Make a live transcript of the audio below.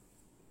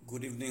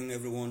Good evening,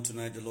 everyone.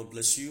 Tonight, the Lord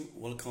bless you.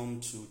 Welcome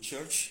to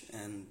church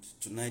and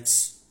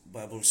tonight's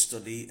Bible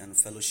study and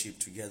fellowship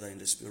together in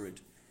the Spirit.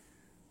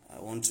 I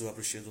want to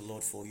appreciate the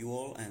Lord for you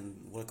all and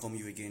welcome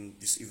you again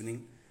this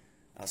evening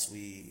as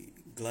we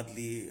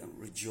gladly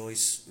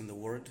rejoice in the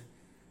Word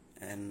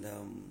and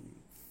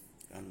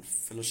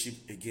fellowship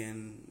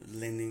again,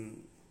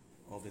 learning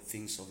of the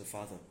things of the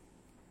Father.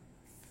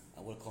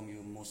 I welcome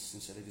you most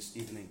sincerely this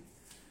evening.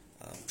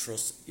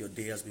 Trust your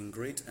day has been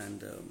great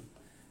and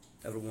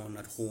everyone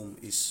at home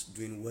is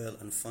doing well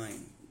and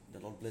fine. The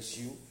Lord bless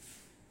you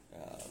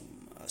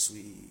as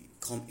we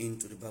come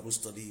into the Bible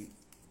study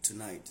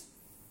tonight.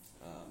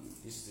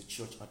 This is the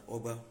church at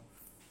Oba,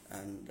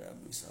 and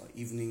it's our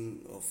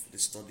evening of the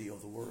study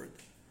of the Word.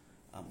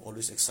 I'm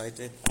always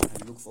excited.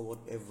 I look forward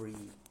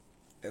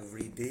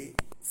every day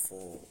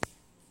for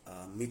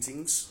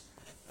meetings,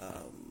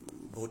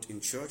 both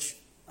in church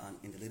and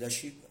in the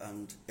leadership,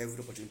 and every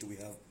opportunity we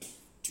have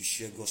to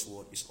share God's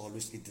Word is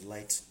always a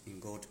delight in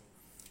God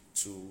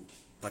to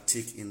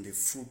partake in the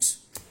fruit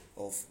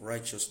of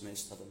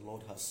righteousness that the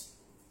Lord has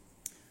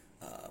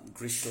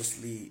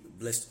graciously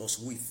blessed us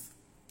with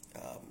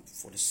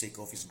for the sake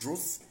of His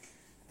growth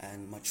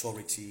and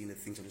maturity in the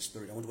things of the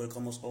Spirit. I want to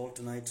welcome us all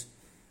tonight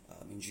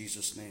in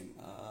Jesus' name.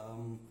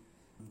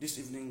 This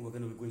evening we're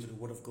going to be going to the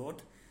Word of God,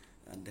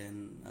 and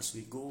then as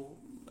we go,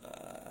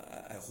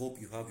 I hope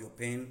you have your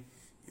pen,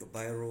 your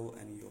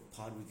biro, and your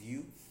pad with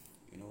you.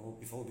 You know,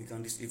 before we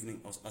began this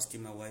evening, I was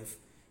asking my wife.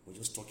 We're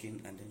just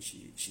talking, and then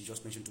she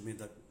just mentioned to me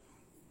that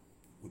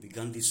we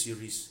began this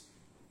series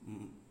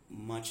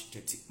March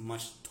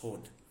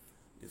 3rd,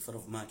 the 3rd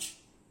of March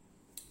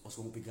was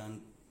when we began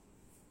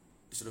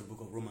the sort of book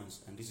of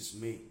Romans, and this is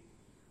May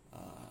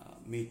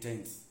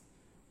 10th.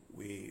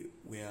 We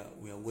are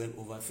well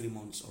over 3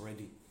 months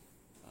already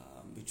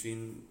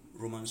between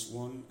Romans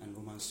 1 and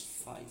Romans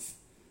 5,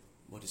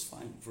 but it's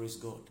fine. Praise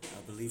God.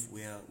 I believe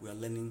we are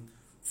learning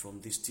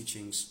from these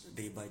teachings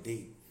day by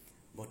day.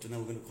 But tonight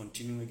we're going to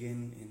continue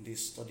again in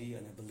this study,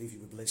 and I believe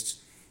you'll be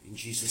blessed in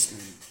Jesus'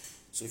 name.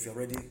 So if you're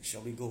ready,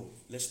 shall we go?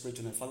 Let's pray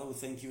tonight. Father, we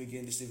thank you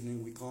again this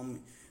evening. We come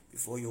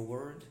before your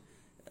word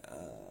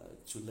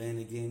to learn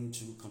again,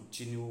 to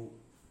continue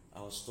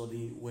our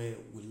study where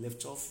we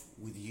left off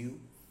with you.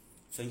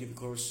 Thank you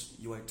because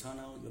you are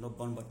eternal. You're not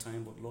bound by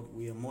time, but Lord,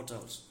 we are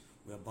mortals.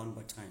 We are bound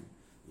by time.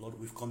 Lord,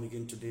 we've come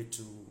again today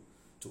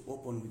to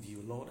open with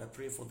you. Lord, I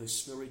pray for the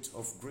spirit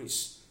of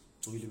grace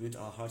to illuminate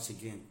our hearts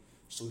again,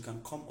 so we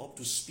can come up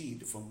to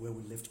speed from where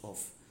we left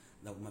off,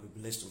 that we might be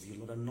blessed of you.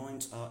 Lord,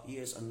 anoint our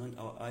ears, anoint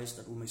our eyes,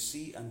 that we may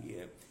see and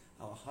hear,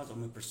 our hearts that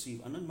we may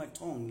perceive. Anoint my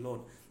tongue,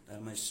 Lord, that I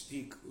might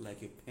speak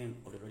like a pen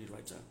of the ready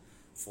writer.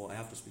 For I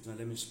have to speak tonight.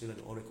 Let me speak like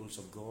the oracles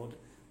of God,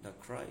 that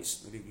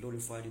Christ may be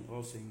glorified in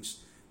all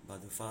things by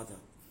the Father.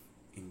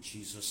 In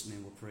Jesus'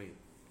 name we pray.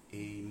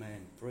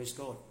 Amen. Praise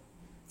God.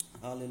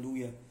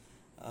 Hallelujah.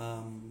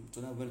 Tonight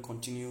we're going to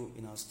continue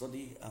in our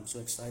study. I'm so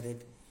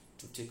excited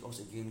to take us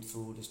again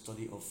through the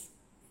study of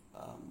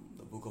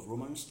the book of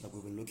Romans that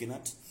we've been looking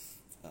at.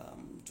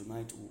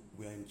 Tonight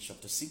we are in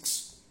chapter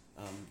 6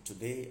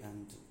 today,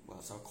 and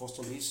as our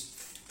custom is,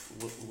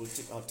 we'll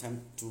take our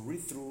time to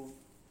read through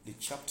the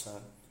chapter,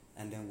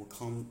 and then we'll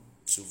come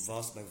to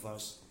verse by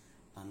verse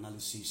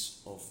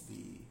analysis of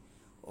the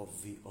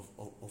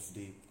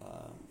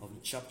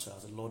chapter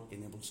as the Lord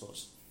enables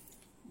us.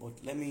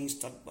 But let me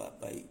start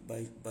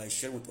by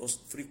sharing with us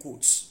three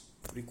quotes.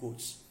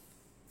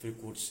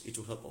 It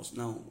will help us.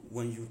 Now,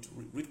 when you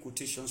read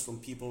quotations from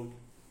people,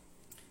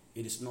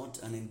 it is not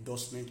an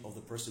endorsement of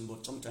the person,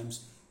 but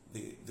sometimes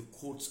the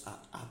quotes are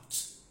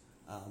apt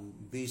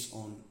based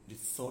on the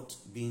thought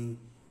being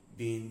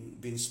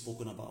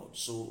spoken about.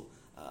 So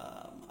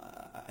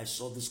I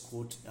saw this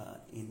quote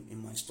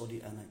in my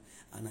study,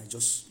 and I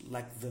just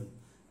like them,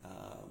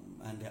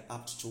 and they're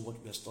apt to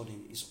what we are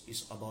studying.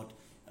 Is about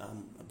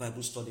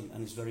Bible studying,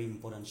 and it's very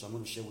important. So I'm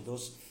going to share with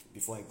us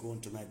before I go on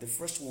tonight. The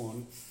first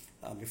one.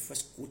 The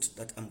first quote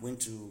that I'm going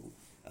to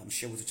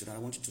share with you tonight, I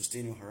want you to stay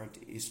in your heart,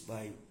 is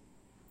by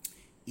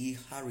E.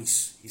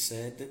 Harris. He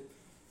said,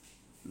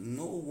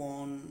 "No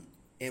one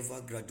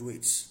ever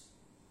graduates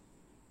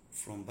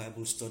from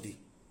Bible study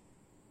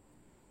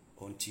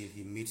until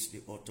he meets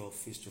the author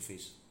face to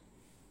face."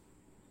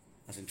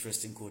 That's an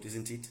interesting quote,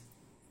 isn't it?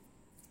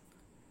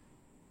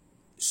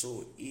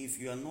 So if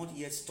you are not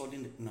yet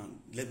studying, now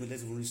let's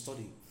really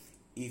study.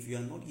 If you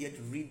are not yet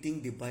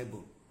reading the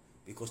Bible,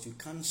 because you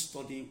can't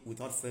study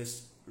without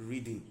first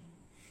reading.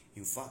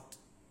 In fact,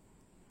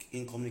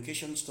 in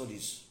communication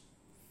studies,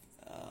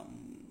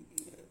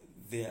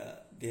 there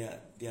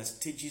are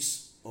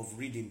stages of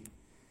reading.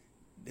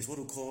 There's what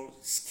we call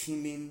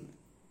skimming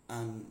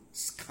and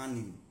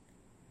scanning.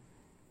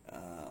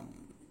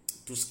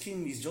 To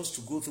skim is just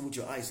to go through with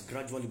your eyes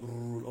gradually,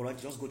 all right,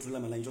 just go through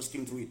line by line, just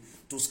skim through it.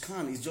 To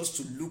scan is just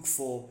to look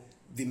for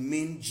the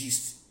main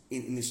gist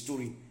in a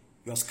story.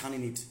 You are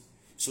scanning it.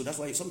 So that's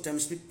why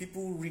sometimes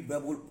people read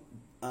Bible,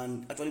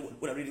 and actually what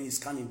they're reading is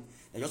scanning.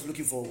 They're just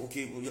looking for,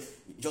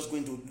 just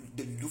going to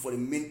look for the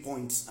main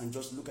points and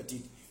just look at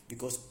it.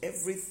 Because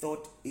every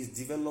thought is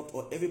developed,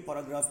 or every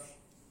paragraph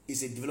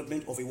is a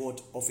development of a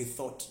word, of a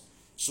thought.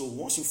 So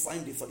once you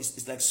find the thought,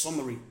 it's like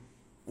summary.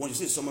 Once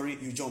you say summary,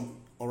 you jump.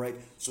 All right.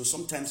 So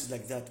sometimes it's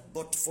like that.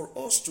 But for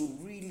us to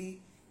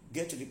really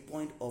get to the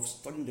point of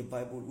studying the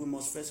Bible, we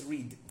must first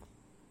read.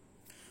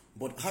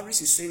 But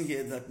Harris is saying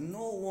here that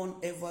no one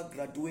ever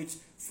graduates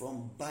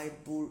from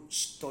Bible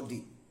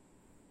study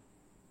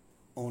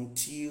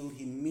until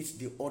he meets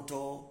the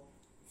author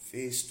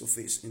face to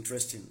face.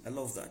 Interesting. I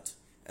love that.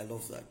 I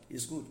love that.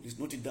 It's good. It's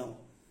noted down.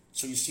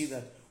 So you see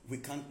that we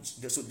can't.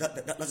 So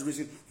that's the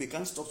reason we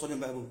can't stop studying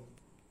the Bible.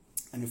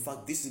 And in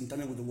fact, this is in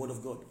tandem with the Word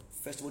of God.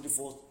 1 Timothy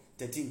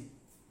 4:13.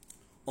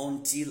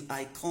 Until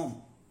I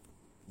come,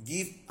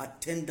 give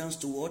attendance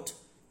to what?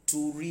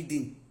 To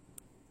reading,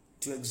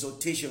 to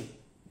exhortation,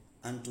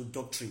 and to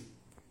doctrine.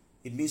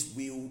 It means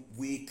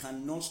we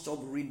cannot stop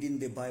reading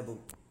the Bible.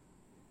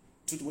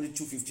 2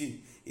 Timothy 2:15.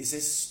 It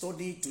says,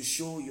 study to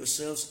show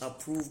yourselves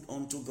approved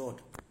unto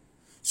God.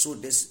 So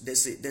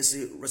there's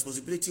a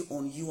responsibility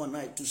on you and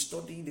I to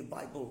study the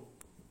Bible.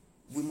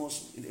 We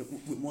must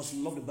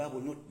love the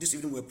Bible. You know, this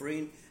evening we're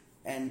praying,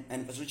 and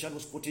Pastor Richard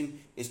was quoting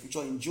a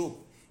scripture in Job.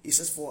 He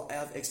says, for I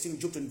have esteemed,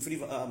 Job 23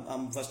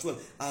 verse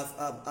 12,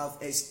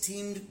 I've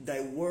esteemed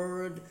thy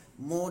word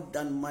more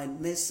than my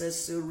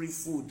necessary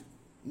food.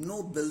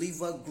 No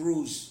believer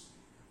grows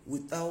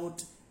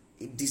without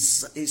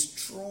a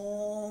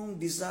strong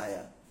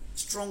desire,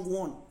 strong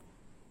one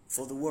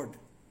for the word.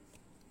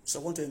 So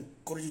I want to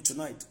encourage you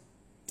tonight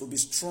to be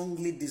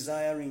strongly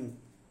desiring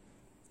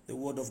the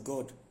word of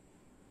God.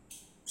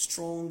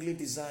 Strongly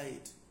desire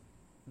it.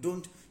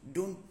 Don't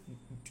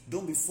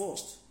be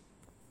forced.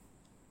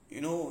 You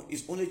know,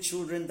 it's only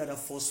children that are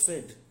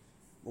force-fed.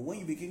 But when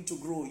you begin to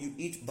grow, you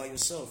eat by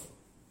yourself.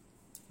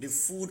 The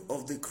food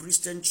of the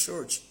Christian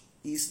church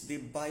is the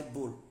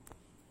Bible.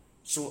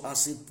 So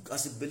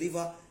as a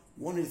believer,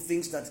 one of the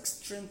things that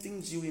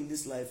strengthens you in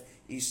this life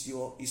is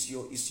your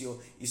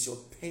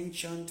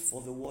penchant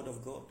for the word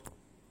of God.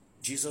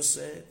 Jesus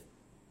said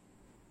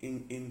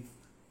in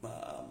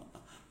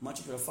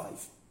Matthew chapter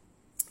 5,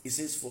 he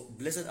says, for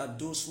blessed are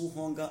those who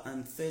hunger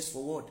and thirst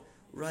for what?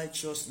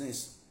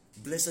 Righteousness.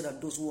 Blessed are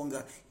those who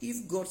hunger.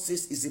 If God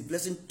says it's a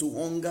blessing to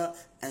hunger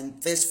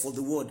and thirst for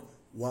the word,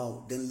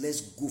 wow, then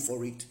let's go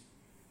for it.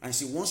 And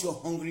see, once you're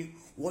hungry,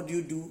 what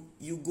do?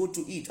 You go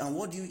to eat. And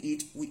what do you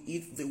eat? We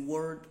eat the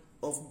word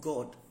of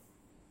God.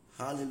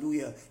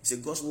 Hallelujah. He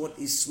said God's word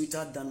is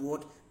sweeter than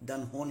what?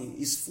 Than honey.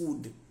 It's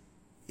food.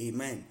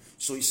 Amen.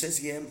 So he says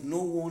here,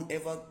 no one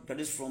ever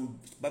graduates from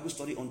Bible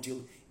study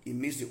until he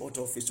meets the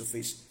author face to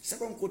face.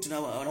 Second quote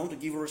now I want to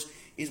give us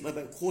is a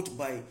quote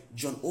by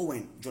John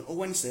Owen. John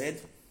Owen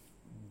said,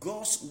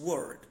 God's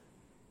word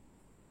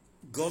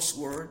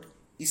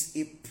is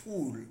a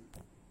pool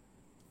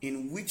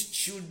in which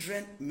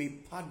children may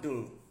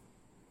paddle.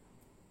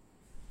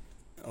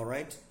 All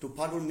right? To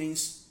paddle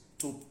means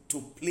to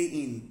play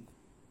in.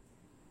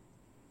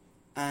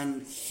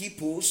 And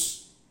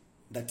hippos,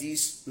 that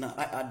is, now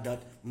I add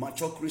that,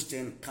 mature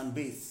Christian can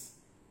bathe.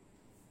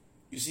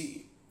 You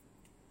see,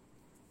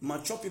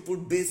 mature people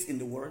bathe in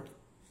the word.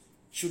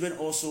 Children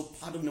also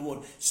paddle in the word.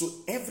 So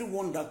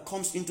everyone that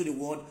comes into the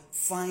word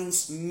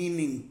finds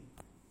meaning.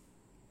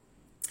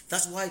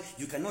 That's why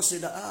you cannot say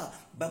that,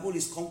 Bible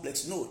is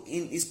complex. No,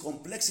 in its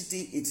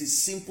complexity, it is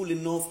simple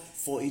enough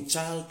for a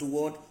child to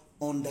what?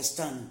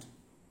 Understand.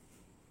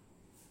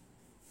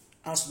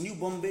 As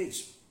newborn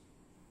babes.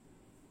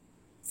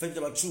 First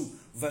chapter 2,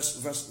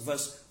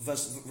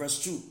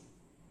 verse 2.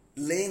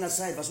 Laying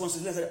aside, verse 1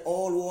 says, laying aside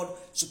all word,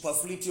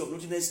 superfluity of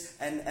naughtiness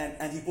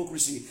and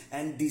hypocrisy,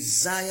 and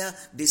desire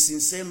the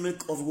sincere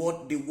milk of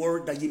what? The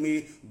word, that ye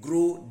may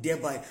grow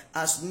thereby.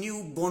 As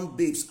newborn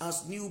babes,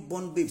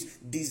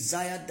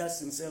 desire that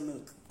sincere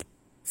milk.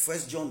 1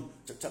 John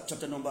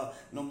chapter number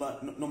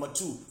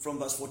 2 from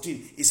verse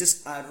 14. It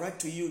says, I write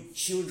to you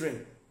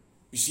children.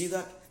 You see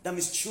that? That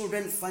means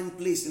children find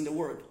place in the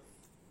word.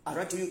 I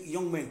write to you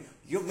young men.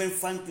 Young men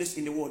find place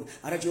in the word.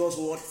 I write to you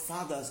also what?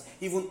 Fathers,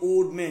 even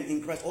old men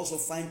in Christ also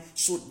find.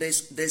 So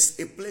there's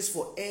a place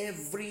for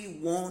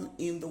everyone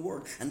in the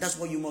word. And that's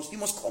why you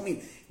must come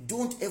in.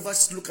 Don't ever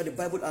look at the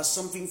Bible as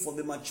something for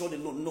the mature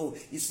alone. No,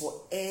 it's for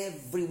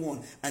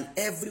everyone. And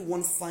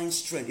everyone finds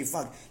strength. In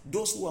fact,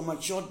 those who are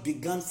matured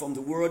began from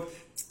the word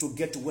to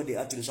get to where they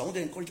are today. So I want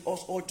to encourage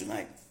us all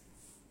tonight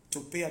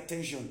to pay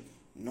attention.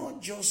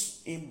 Not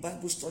just in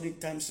Bible study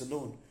times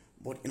alone,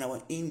 but in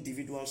our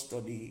individual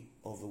study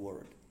of the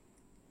word.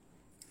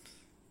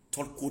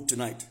 Third quote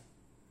tonight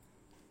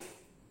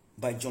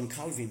by John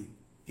Calvin.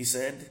 He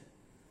said,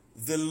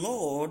 the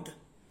Lord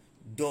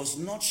does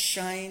not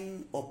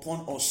shine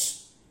upon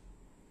us.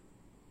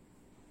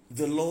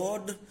 The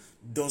Lord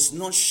does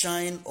not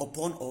shine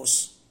upon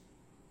us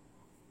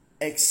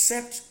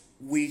except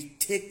we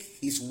take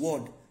his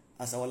word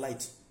as our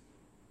light.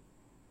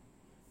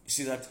 You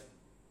see that?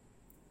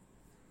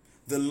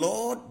 The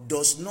Lord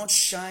does not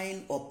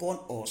shine upon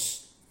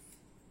us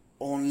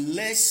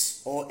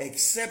unless or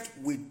except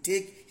we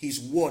take his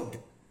word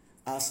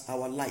as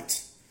our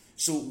light.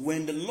 So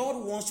when the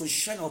Lord wants to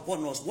shine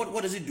upon us,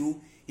 what does he do?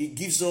 He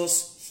gives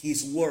us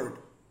his word.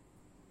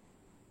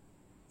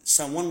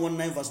 Psalm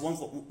 119 verse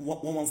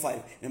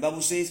 115. The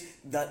Bible says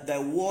that thy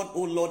word,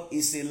 O Lord,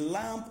 is a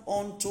lamp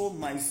unto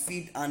my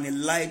feet and a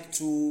light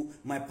to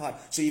my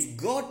path. So if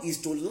God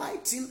is to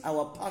lighten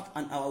our path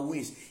and our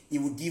ways, he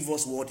will give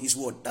us what? His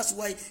word. That's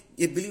why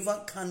a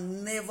believer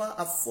can never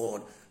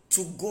afford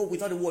to go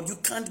without the word. You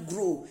can't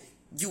grow.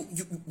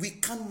 We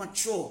can't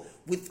mature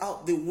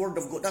without the word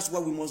of God. That's why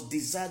we must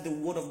desire the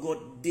word of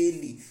God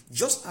daily.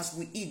 Just as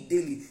we eat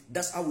daily,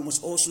 that's how we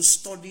must also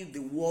study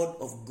the word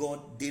of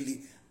God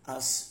daily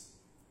as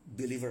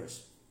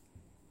believers.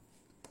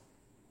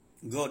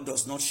 God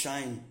does not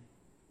shine.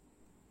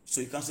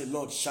 So you can't say,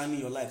 Lord, shine me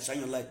your light, shine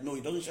your light. No,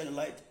 he doesn't shine your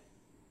light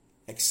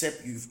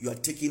except you are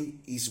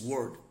taking his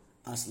word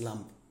as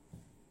lamp.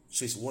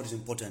 So his word is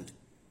important.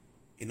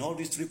 In all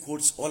these three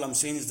quotes, all I'm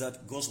saying is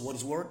that God's word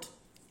is word.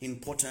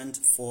 Important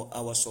for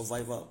our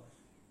survival,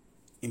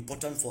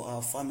 important for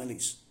our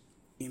families,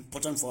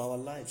 important for our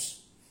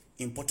lives,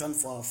 important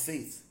for our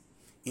faith,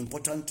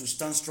 important to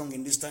stand strong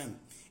in this time,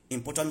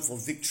 important for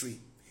victory,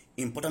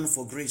 important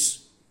for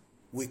grace.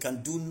 We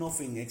can do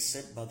nothing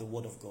except by the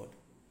word of God.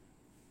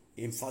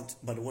 In fact,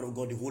 by the word of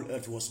God, the whole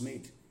earth was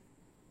made.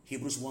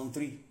 Hebrews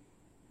 1:3,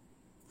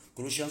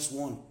 Colossians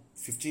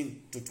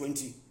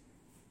 1:15-20.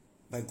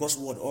 By God's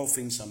word, all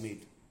things are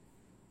made.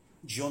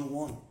 John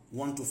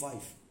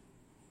 1:1-5.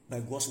 By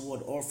God's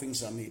word, all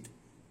things are made.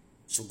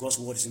 So God's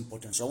word is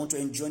important. So I want to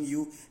enjoin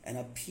you and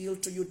appeal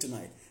to you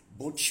tonight,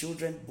 both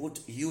children,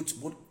 both youth,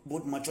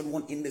 both mature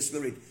one in the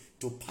spirit,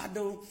 to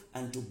paddle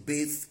and to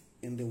bathe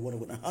in the word of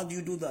God. And how do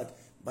you do that?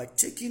 By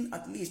taking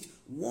at least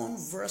one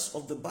verse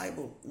of the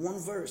Bible, one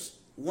verse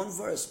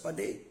per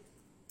day.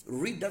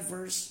 Read that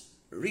verse,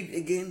 read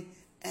again,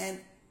 and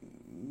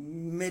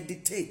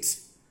meditate.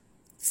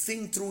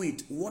 Think through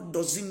it. What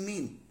does it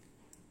mean?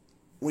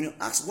 When you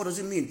ask what does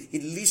it mean,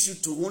 it leads you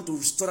to want to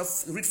start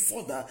read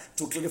further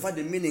to clarify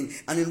the meaning.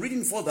 And in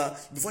reading further,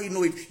 before you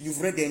know it,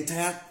 you've read the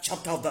entire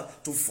chapter of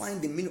that to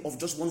find the meaning of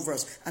just one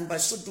verse. And by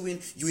so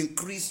doing, you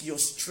increase your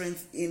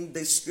strength in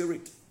the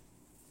spirit.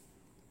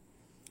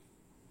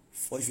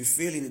 For if you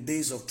fail in the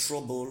days of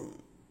trouble,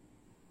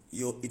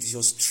 it is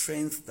your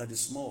strength that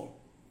is small.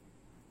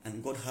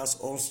 And God has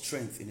all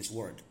strength in his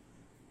word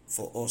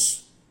for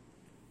us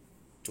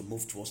to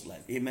move towards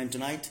life. Amen.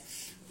 Tonight,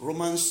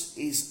 Romans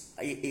is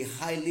a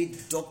highly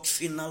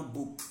doctrinal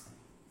book.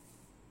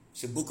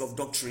 It's a book of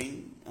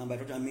doctrine, and by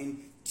that I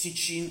mean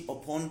teaching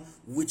upon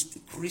which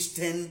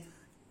Christian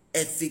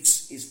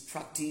ethics is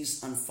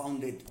practiced and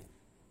founded.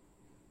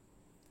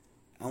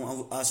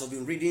 And as I've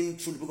been reading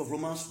through the book of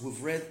Romans,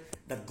 we've read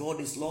that God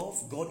is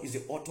love. God is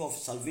the author of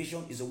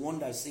salvation, is the one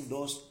that saved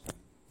us.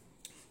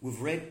 We've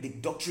read the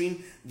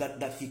doctrine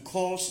that he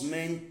calls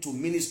men to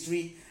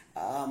ministry,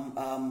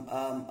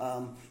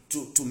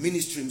 to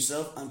ministry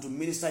himself and to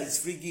minister his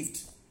free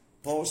gift.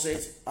 Paul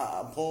says,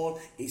 Paul,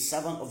 a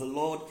servant of the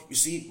Lord. You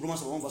see,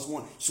 Romans 1 verse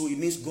 1. So it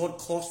means God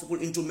calls people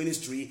into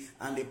ministry,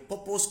 and the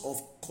purpose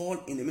of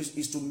call in the ministry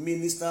is to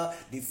minister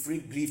the free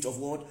gift of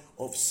what?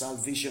 Of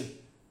salvation.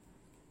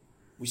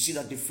 We see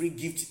that the free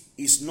gift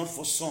is not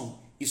for some.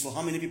 It's for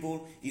how many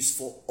people? It's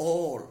for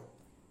all.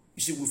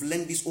 You see, we've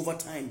learned this over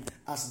time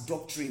as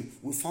doctrine.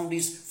 We found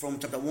this from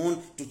chapter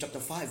 1 to chapter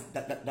 5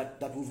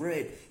 that we've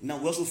read. Now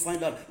we also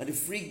find out that the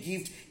free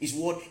gift is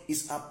what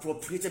is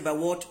appropriated by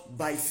what?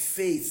 By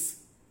faith.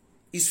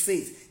 Is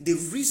faith. The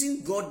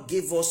reason God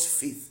gave us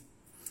faith.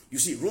 You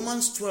see,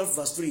 Romans 12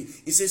 verse 3,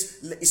 it says,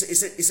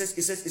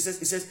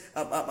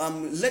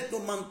 let no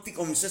man think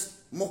of himself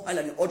more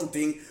highly than ought to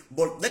think,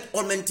 but let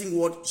all men think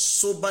what?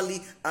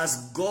 Soberly,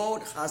 as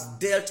God has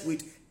dealt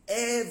with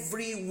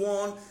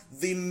everyone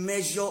the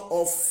measure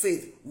of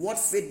faith. What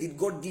faith did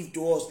God give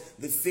to us?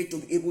 The faith to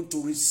be able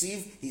to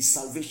receive his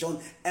salvation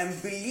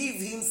and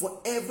believe him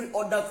for every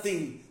other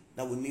thing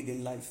that we need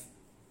in life.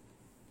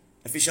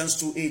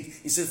 Ephesians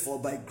 2:8, it says, for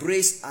by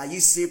grace are ye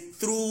saved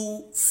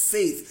through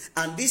faith.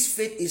 And this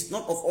faith is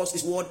not of us,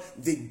 is what?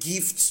 The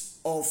gift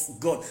of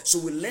God. So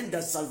we learn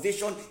that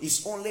salvation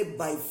is only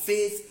by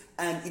faith,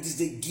 and it is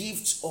the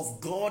gift of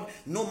God.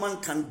 No man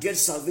can get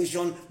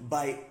salvation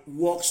by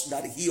works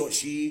that he or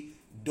she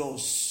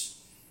does.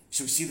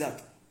 So we see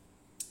that.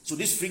 So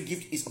this free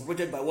gift is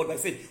operated by what? By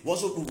faith. We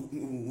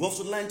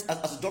also learned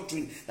as a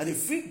doctrine that the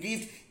free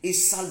gift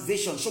is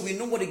salvation. So we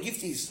know what the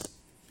gift is.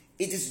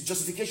 It is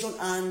justification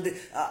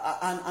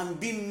and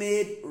being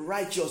made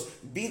righteous,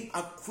 being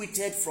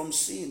acquitted from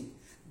sin.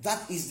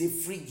 That is the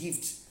free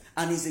gift,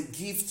 and is a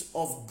gift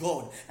of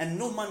God. And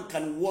no man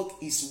can work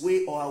his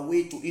way or her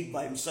way to it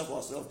by himself or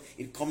herself.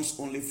 It comes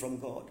only from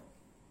God.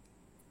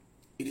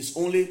 It is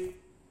only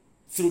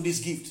through this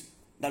gift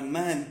that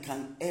man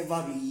can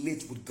ever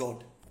relate with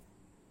God.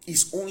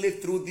 It's only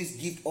through this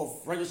gift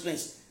of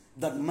righteousness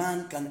that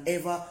man can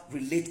ever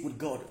relate with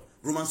God.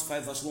 Romans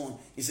 5 verse 1.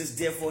 It says,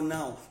 therefore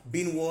now,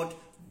 being what?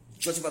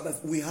 Justified by,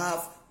 we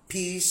have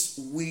peace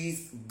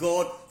with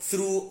God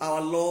through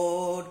our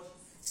Lord.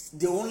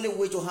 The only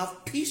way to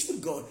have peace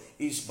with God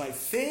is by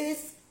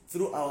faith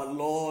through our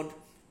Lord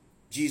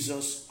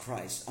Jesus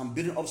Christ. I'm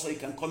building up so you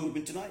can come with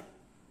me tonight.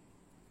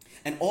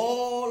 And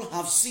all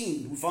have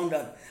sinned. We found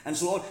that. And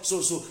so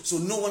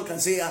no one can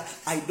say,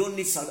 I don't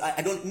need salvation.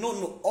 I don't.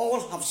 No. All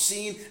have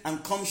sinned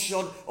and come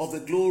short of the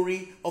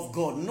glory of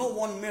God. No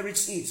one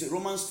merits it.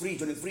 Romans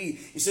 3:23.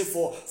 He said,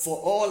 for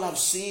all have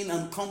sinned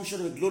and come short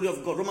of the glory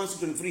of God. Romans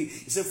 3:23.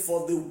 He said,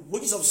 for the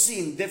wages of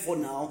sin, therefore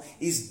now,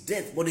 is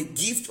death. But the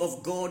gift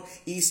of God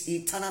is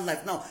eternal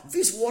life. Now,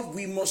 this is what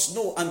we must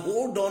know and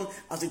hold on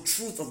as the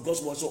truth of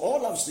God's word. So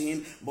all have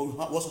sinned, but we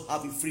also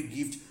have a free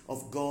gift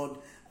of God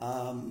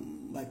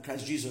by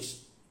Christ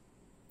Jesus.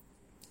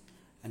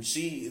 And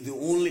see, the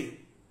only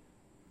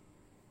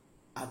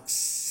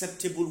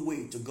acceptable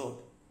way to God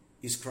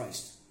is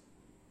Christ.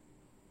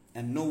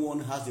 And no one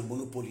has the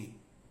monopoly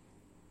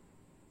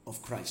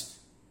of Christ.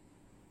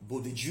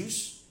 Both the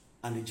Jews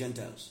and the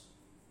Gentiles.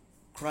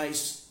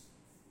 Christ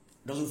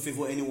doesn't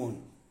favor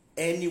anyone.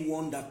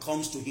 Anyone that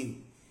comes to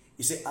him.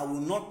 He said, I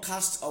will not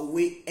cast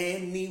away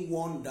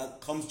anyone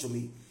that comes to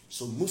me.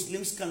 So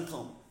Muslims can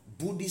come.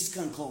 Buddhists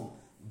can come.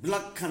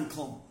 Black can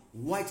come.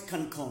 White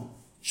can come.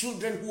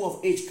 Children who of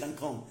age can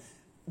come.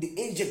 The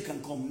aged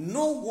can come.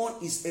 No one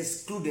is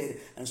excluded.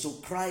 And so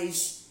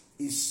Christ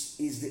is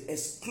the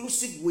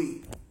exclusive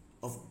way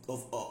of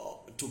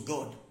to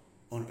God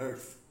on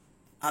earth.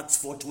 Acts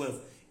 4:12.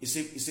 He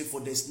said,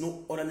 for there is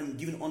no other name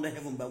given under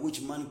heaven by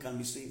which man can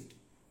be saved.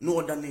 No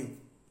other name.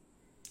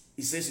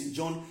 He says in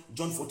John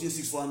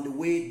 14:6, for I am the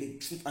way, the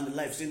truth, and the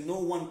life. Say, no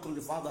one comes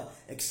to the Father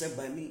except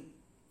by me.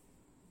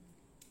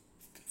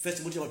 1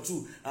 Timothy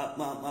 2,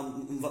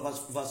 verse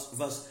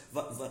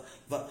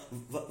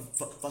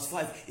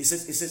 5. It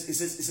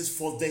says,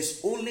 for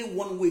there's only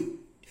one way,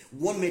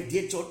 one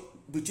mediator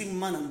between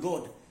man and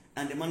God,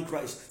 and the man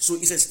Christ. So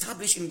it's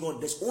established in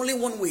God. There's only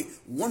one way,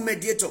 one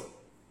mediator.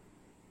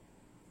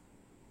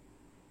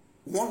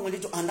 One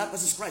mediator, and that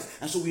person is Christ.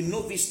 And so we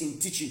know this in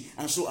teaching.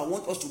 And so I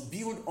want us to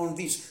build on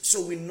this,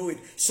 so we know it,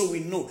 so we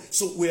know.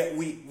 So we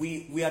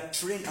are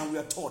trained and we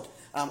are taught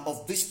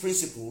of these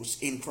principles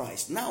in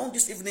Christ. Now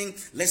this evening,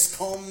 let's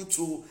come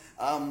to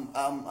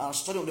our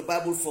study of the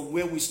Bible from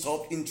where we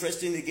stopped.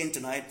 Interesting again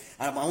tonight.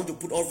 I want to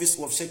put all this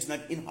we have said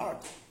tonight in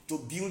heart to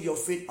build your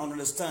faith and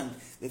understand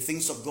the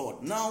things of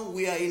God. Now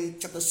we are in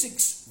chapter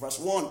 6, verse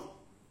 1.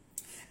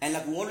 And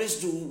like we always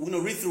do, we're going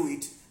to read through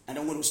it, and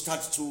then we're going to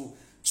start to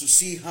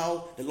see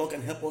how the Lord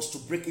can help us to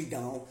break it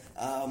down.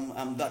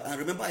 And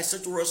remember, I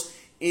said to us,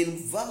 in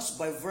verse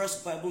by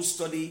verse Bible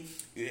study,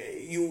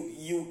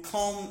 you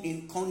come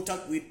in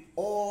contact with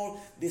all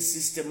the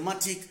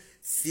systematic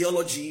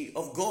theology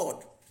of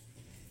God.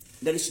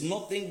 There is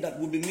nothing that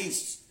will be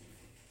missed.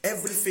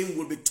 Everything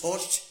will be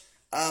touched,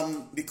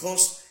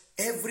 because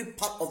every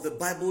part of the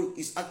Bible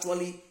is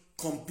actually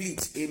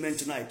complete. Amen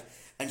tonight.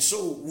 And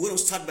so we're going to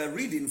start by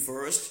reading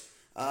first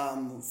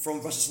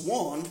from verses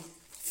 1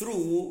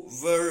 through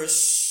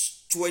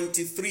verse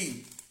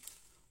 23.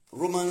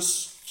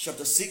 Romans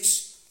chapter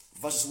 6,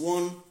 verses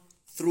 1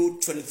 through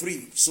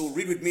 23. So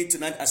read with me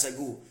tonight as I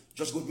go.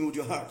 Just go with me with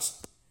your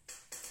hearts.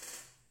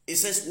 It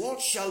says,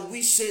 what shall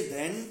we say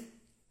then?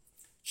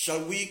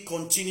 Shall we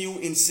continue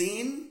in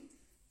sin,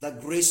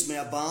 that grace may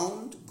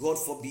abound? God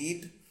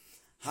forbid.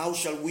 How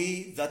shall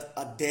we that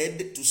are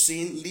dead to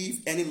sin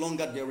live any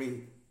longer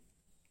therein?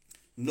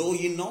 Know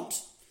ye not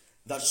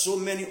that so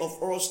many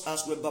of us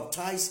as were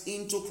baptized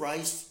into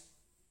Christ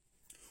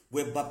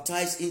were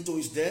baptized into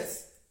his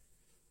death?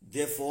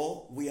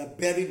 Therefore we are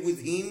buried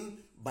with him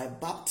by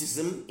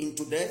baptism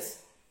into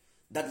death,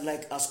 that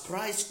like as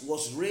Christ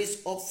was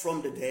raised up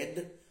from the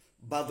dead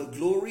by the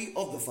glory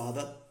of the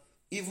Father,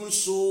 even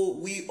so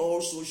we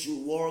also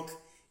should walk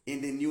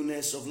in the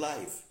newness of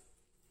life.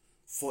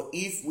 For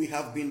if we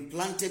have been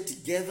planted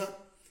together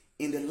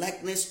in the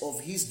likeness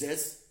of his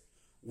death,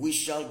 we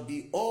shall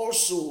be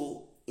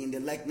also in the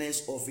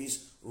likeness of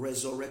his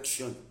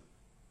resurrection.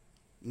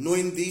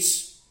 Knowing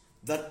this,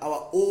 that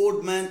our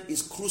old man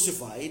is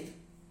crucified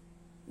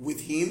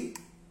with him,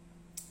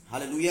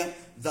 hallelujah,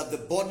 that the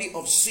body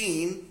of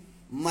sin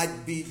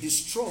might be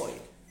destroyed,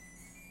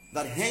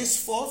 that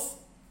henceforth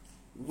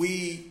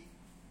we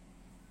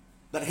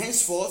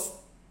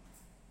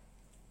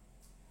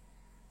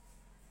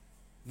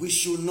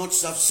should not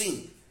serve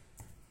sin.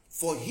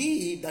 For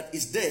he that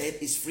is dead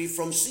is free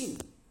from sin.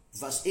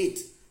 Verse 8.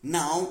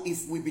 Now,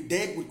 if we be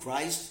dead with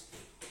Christ,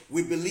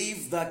 we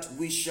believe that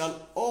we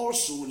shall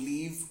also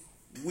live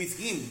with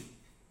him.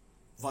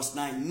 Verse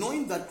 9.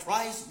 Knowing that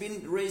Christ,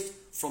 being raised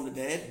from the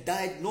dead,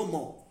 died no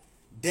more.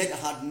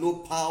 Death had no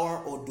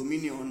power or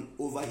dominion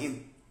over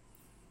him.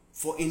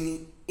 For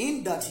in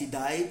that he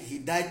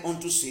died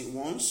unto sin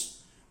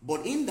once,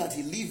 but in that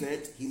he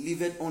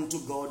liveth unto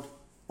God.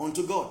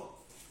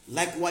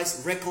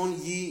 Likewise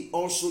reckon ye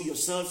also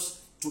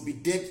yourselves to be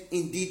dead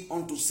indeed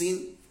unto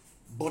sin,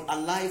 but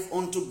alive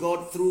unto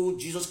God through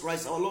Jesus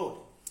Christ our Lord.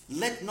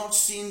 Let not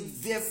sin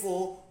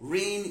therefore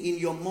reign in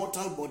your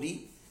mortal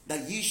body,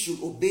 that ye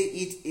should obey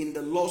it in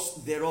the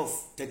lust thereof.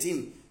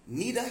 13.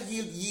 Neither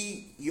yield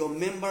ye your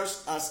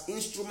members as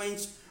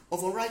instruments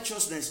of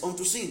unrighteousness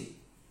unto sin,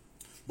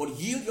 but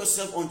yield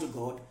yourself unto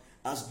God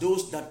as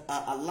those that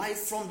are alive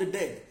from the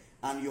dead,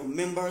 and your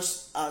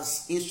members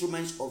as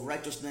instruments of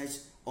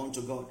righteousness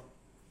unto God.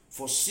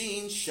 For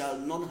sin shall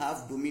not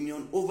have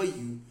dominion over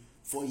you,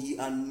 for ye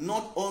are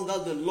not under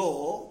the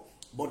law,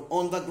 but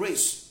under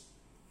grace.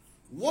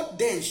 What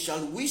then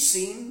shall we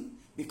sin,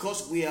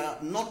 because we are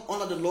not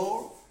under the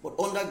law, but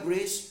under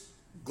grace?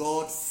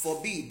 God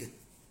forbid.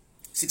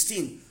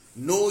 16.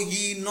 Know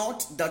ye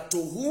not that to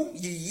whom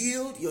ye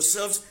yield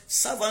yourselves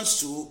servants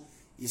to,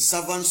 ye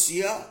servants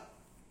ye are,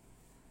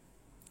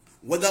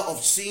 whether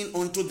of sin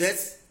unto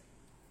death,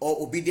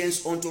 or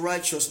obedience unto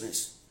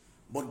righteousness?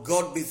 But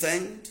God be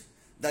thanked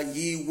that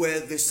ye were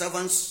the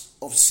servants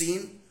of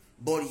sin,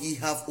 but ye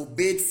have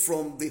obeyed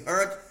from the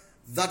heart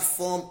that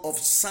form of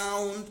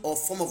sound or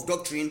form of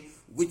doctrine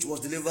which was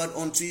delivered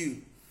unto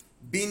you.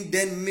 Being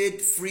then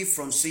made free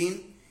from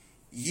sin,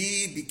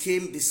 ye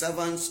became the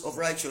servants of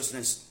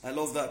righteousness. I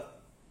love that.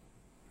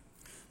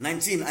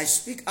 19. I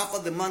speak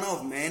after the manner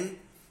of men,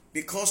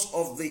 because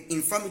of the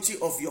infirmity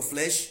of your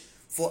flesh.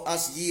 For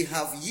as ye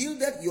have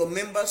yielded your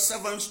members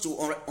servants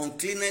to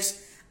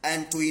uncleanness,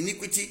 and to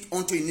iniquity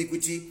unto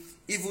iniquity,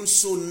 even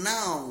so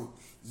now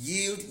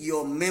yield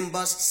your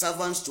members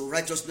servants to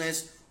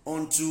righteousness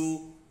unto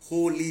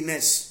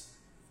holiness.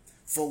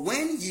 For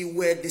when ye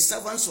were the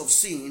servants of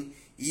sin,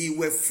 ye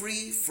were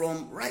free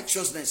from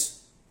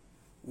righteousness.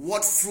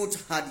 What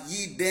fruit had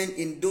ye then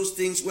in those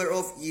things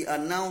whereof ye are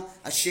now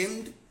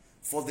ashamed?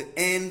 For the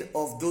end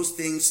of those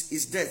things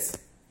is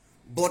death.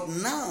 But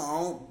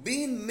now,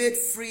 being made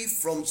free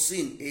from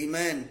sin,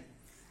 amen,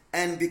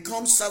 and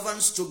become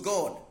servants to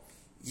God,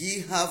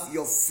 ye have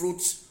your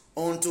fruits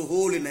unto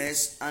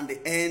holiness, and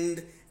the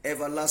end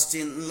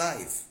everlasting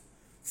life.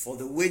 For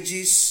the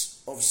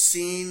wages of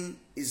sin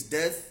is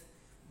death,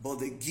 but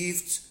the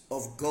gift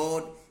of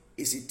God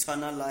is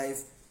eternal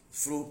life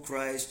through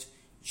Christ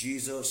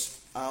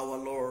Jesus our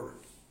Lord.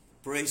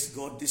 Praise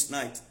God this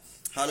night.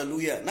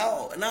 Hallelujah.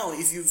 Now,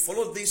 if you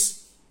follow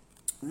this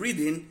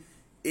reading,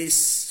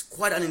 it's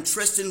quite an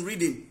interesting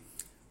reading.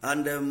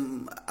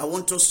 And I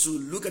want us to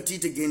look at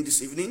it again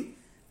this evening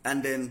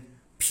and then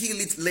peel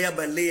it layer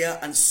by layer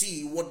and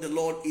see what the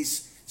Lord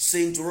is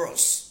saying to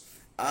us.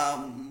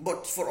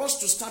 But for us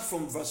to start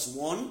from verse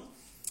 1,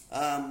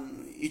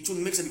 it will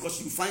make sense,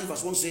 because you find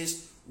verse 1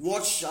 says,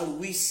 what shall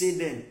we say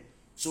then?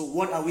 So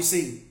what are we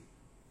saying?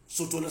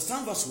 So to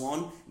understand verse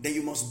 1, then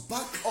you must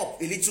back up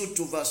a little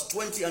to verse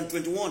 20 and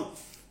 21.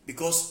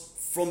 Because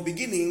from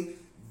beginning,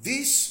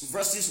 these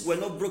verses were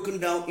not broken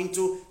down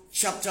into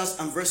chapters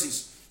and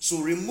verses.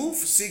 So remove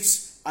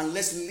 6 and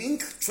let's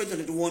link 20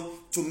 and 21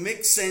 to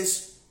make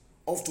sense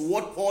of to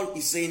what Paul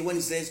is saying when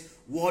he says,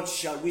 what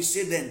shall we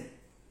say then?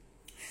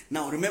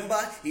 Now remember,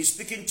 he's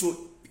speaking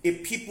to a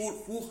people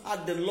who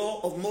had the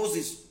law of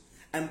Moses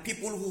and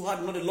people who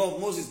had not the law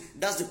of Moses.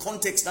 That's the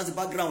context, that's the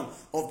background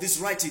of this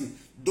writing.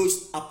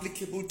 Those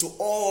applicable to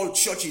all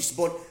churches,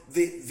 but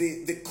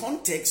the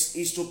context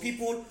is to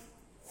people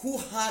who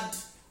had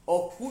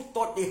or who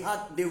thought they had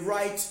the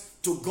right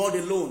to God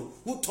alone,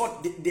 who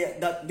thought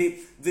that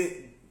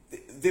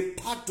the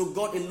path to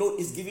God alone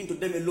is given to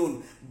them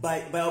alone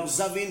by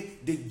observing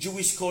the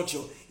Jewish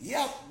culture.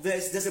 Yeah,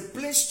 there's a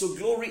place to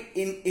glory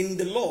in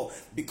the law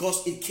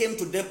because it came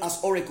to them as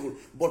oracle.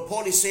 But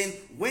Paul is saying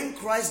when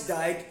Christ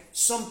died,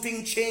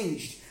 something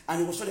changed,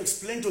 and he was trying to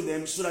explain to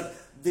them so that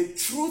the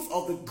truth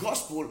of the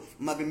gospel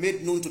might be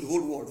made known to the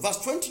whole world.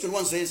 Verse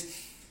 21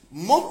 says,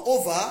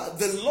 moreover,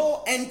 the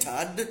law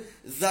entered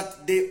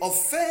that the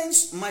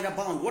offense might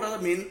abound. What does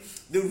that mean?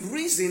 The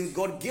reason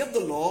God gave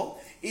the law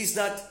is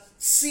that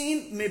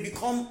sin may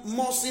become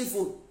more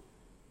sinful.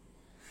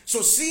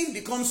 So sin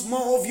becomes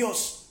more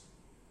obvious.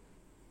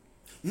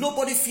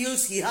 Nobody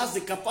feels he has the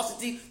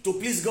capacity to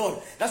please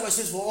God. That's why it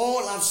says, for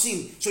all have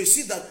sinned. So you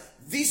see that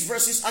these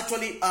verses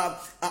actually are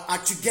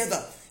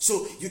together.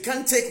 So you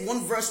can't take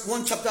one verse,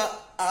 one chapter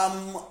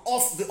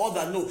off the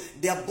other. No,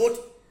 they are both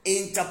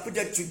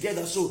interpreted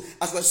together. So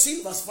as we're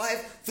seeing verse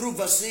 5 through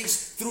verse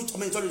 6 through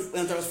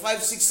verse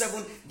 5, 6,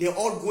 7, they're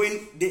all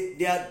going,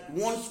 they are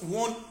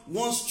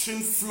one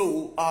stream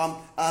flow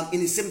in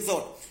the same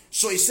thought.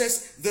 So it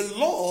says the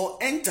law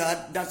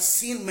entered that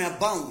sin may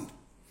abound,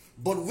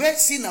 but where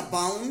sin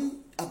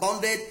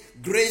abounded,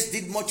 grace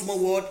did much more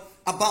what?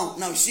 Abound.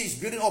 Now you see it's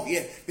building up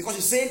here because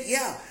it's saying,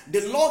 yeah,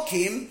 the law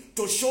came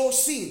to show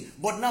sin,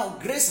 but now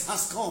grace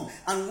has come,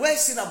 and where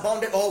sin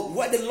abounded, or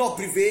where the law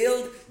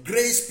prevailed,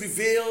 grace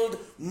prevailed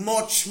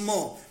much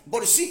more. But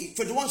you see,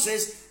 21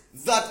 says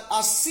that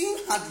as sin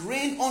had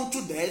reigned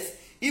unto death,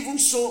 even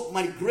so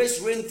might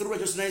grace reign through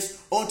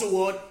righteousness unto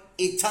what?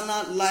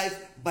 Eternal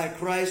life by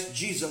Christ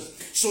Jesus.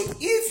 So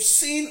if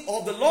sin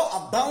of the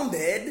law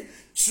abounded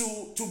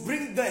to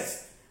bring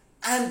death,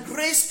 and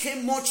grace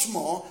came much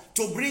more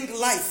to bring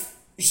life.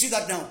 You see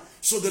that now?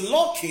 So the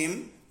law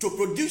came to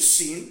produce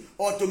sin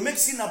or to make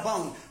sin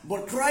abound,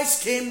 but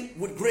Christ came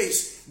with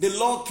grace. The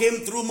law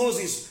came through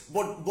Moses,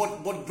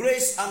 but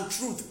grace and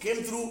truth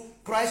came through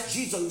Christ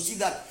Jesus. You see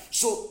that?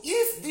 So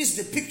if this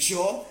is the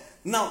picture,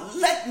 now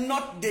let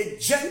not the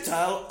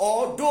Gentile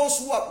or those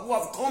who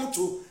have come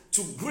to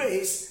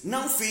grace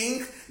now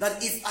think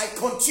that if I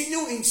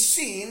continue in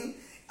sin,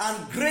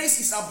 and grace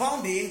is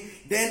abounding,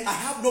 then I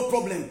have no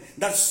problem.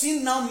 That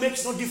sin now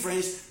makes no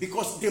difference,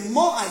 because the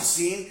more I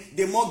sin,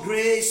 the more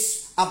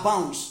grace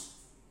abounds.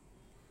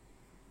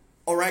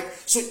 Alright,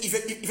 so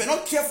if you're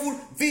not careful,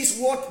 this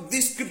is what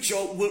this scripture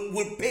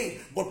will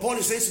paint. But Paul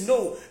says,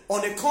 no,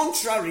 on the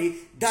contrary,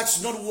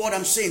 that's not what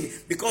I'm saying.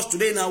 Because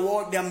today in our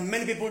world, there are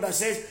many people that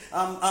say,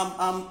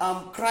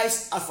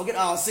 Christ has forgiven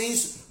our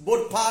sins,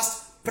 both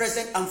past,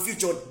 present, and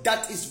future.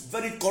 That is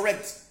very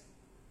correct.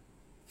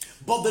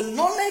 But the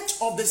knowledge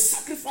of the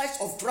sacrifice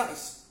of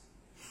Christ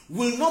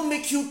will not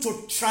make you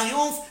to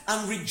triumph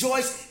and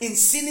rejoice in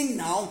sinning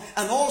now,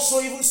 and also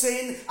even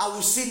saying, I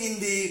will sin in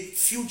the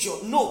future.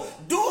 No,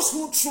 those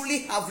who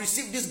truly have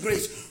received this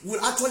grace will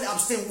actually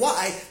abstain.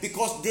 Why?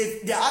 Because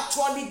they are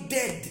actually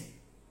dead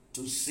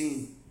to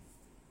sin.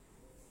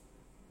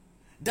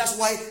 That's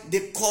why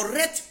the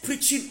correct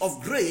preaching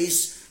of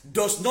grace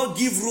does not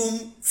give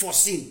room for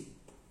sin.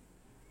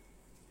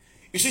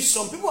 You see,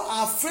 some people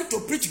are afraid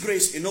to preach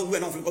grace. We're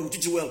not going to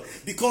teach you well.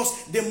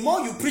 Because the more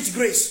you preach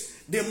grace,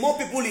 the more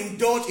people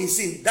indulge in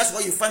sin. That's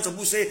why you find some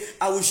people say,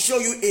 I will show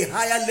you a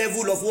higher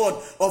level of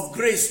what? Of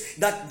grace.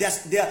 That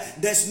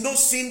there's no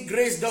sin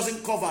grace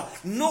doesn't cover.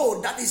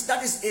 No, that is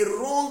a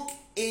wrong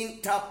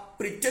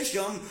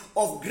interpretation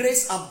of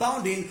grace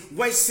abounding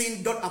where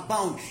sin don't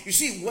abound. You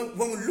see, when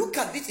we look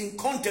at this in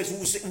context,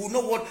 we'll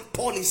know what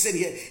Paul is saying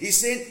here. He's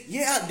saying,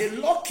 yeah, the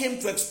law came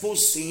to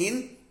expose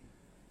sin,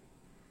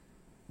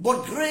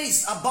 but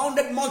grace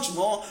abounded much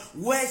more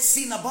where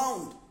sin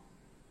abound.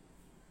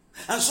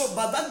 And so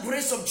by that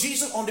grace of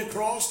Jesus on the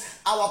cross,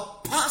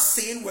 our past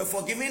sin were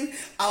forgiven,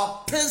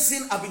 our present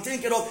sin have been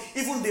taken care of,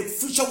 even the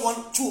future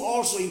one too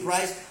also in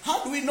Christ.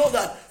 How do we know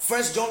that?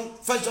 1 John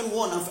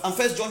 1 and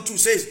 1 John 2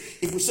 says,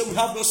 if we say we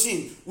have no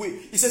sin,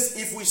 it says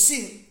if we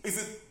sin,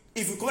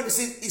 if we commit a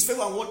sin, it's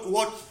faithful and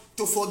what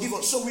to forgive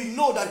us. So we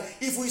know that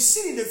if we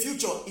sin in the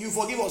future, you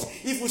forgive us.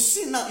 If we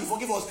sin now, you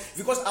forgive us,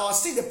 because our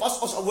sin, the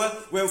past us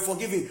were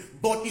forgiven.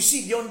 But you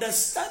see, the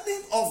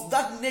understanding of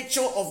that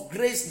nature of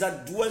grace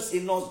that dwells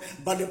in us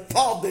by the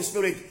power of the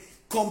Spirit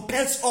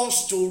compels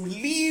us to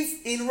live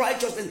in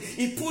righteousness.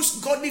 It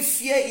puts godly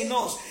fear in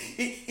us.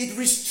 It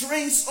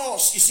restrains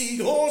us. You see,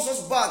 it holds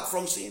us back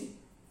from sin.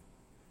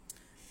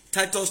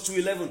 Titus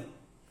 2:11.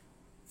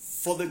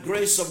 For the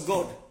grace of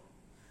God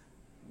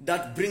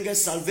that bringeth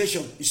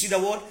salvation. You see the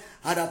word?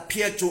 Had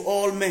appeared to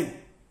all men.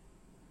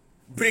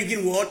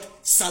 Bringing what?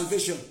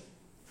 Salvation.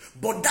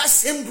 But that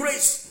same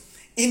grace,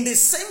 in the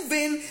same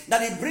vein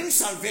that it brings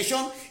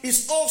salvation,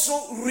 is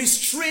also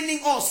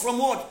restraining us from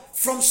what?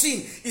 From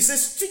sin. It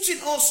says,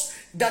 teaching us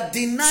that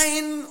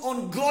denying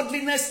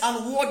ungodliness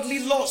and worldly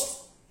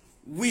lust,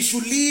 we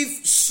should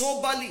live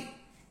soberly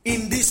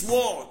in this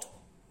world.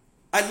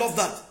 I love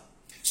that.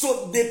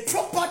 So the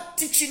proper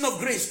teaching of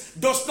grace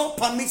does not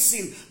permit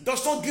sin,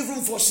 does not give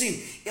room for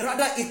sin.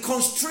 Rather, it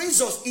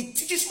constrains us, it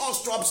teaches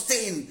us to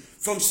abstain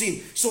from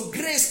sin. So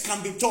grace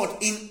can be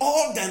taught in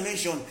all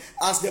dimensions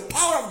as the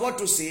power of God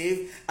to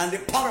save and the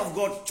power of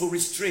God to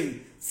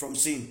restrain from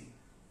sin.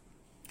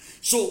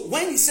 So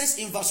when he says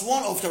in verse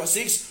 1 of chapter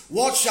 6,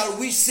 what shall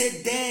we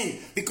say then?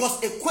 Because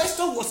a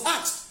question was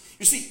asked.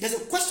 You see, there's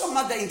a question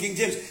mark there in King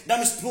James. That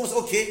means,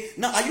 okay,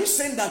 now are you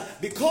saying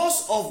that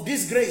because of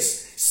this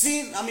grace,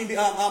 sin,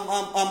 because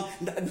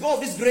of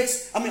this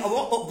grace,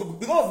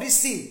 because of this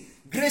sin,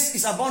 grace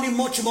is abounding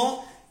much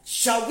more?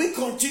 Shall we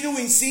continue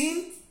in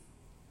sin?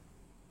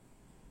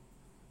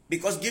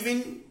 Because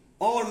given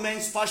all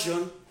men's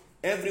passion,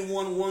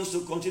 everyone wants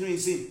to continue in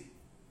sin.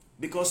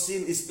 Because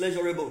sin is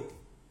pleasurable.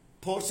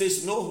 Paul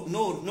says,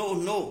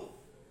 no.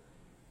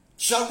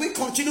 Shall we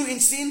continue in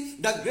sin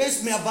that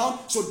grace may abound?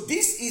 So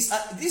this is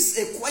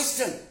a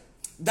question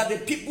that the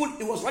people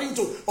he was writing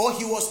to, or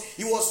he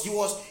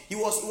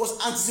was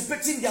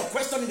anticipating their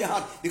question in their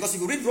heart. Because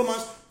if you read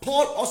Romans,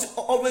 Paul also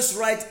always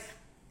writes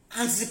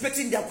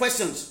anticipating their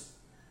questions.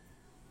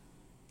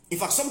 In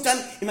fact,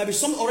 sometimes it might be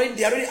something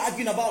they are already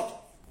arguing about.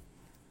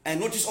 And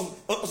notice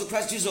also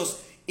Christ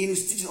Jesus in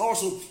his teaching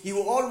also, he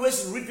will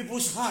always read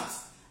people's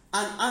hearts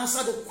and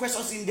answer the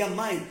questions in their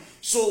mind.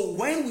 So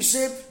when we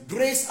say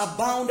grace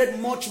abounded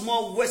much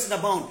more where sin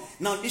abound,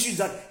 now the issue is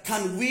that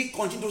can we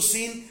continue to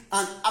sin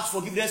and ask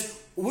forgiveness?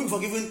 Will we be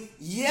forgiven?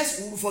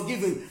 Yes, we will be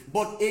forgiven.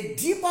 But a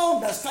deeper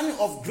understanding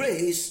of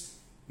grace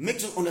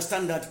makes us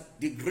understand that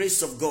the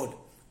grace of God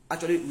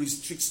actually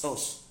restricts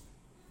us,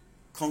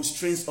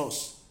 constrains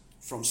us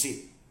from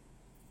sin.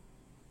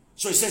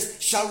 So it says,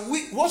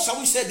 what shall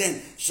we say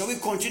then? Shall we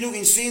continue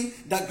in sin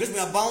that grace may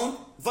abound?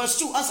 Verse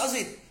 2 answers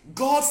it.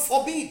 God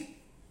forbid.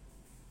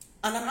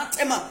 An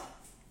anathema.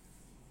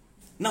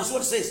 Now so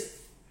what it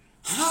says.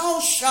 How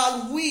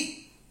shall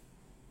we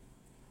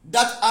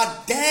that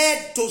are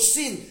dead to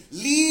sin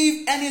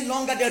live any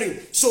longer therein?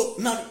 So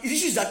now the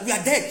issue is that we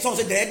are dead.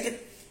 Someone say dead.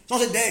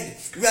 Someone say dead.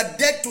 We are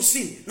dead to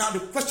sin. Now the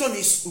question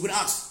is, we're going to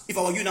ask, if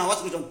I were you now,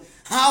 what's the question?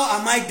 How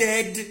am I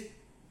dead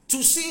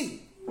to sin?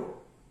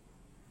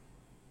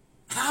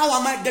 How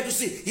am I dead to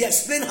sin? He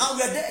explained how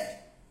we are dead.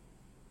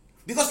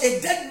 Because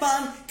a dead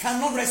man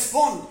cannot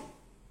respond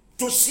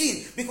to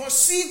sin. Because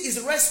sin is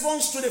a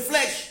response to the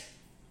flesh.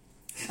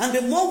 And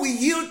the more we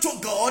yield to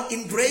God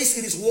in grace,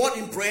 in His word,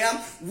 in prayer,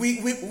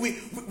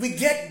 we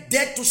get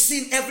dead to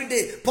sin every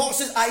day. Paul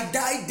says, I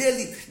die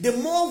daily. The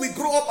more we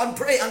grow up and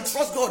pray and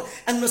trust God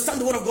and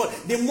understand the word of God,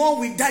 the more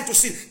we die to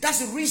sin.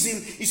 That's the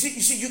reason, you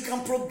see, you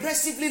can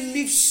progressively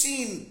leave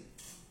sin.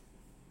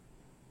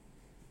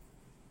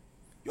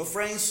 Your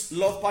friends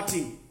love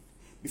partying.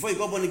 Before you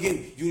got born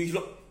again,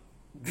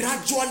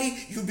 gradually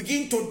you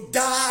begin to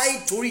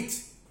die to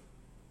it.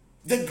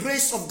 The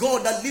grace of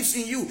God that lives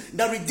in you,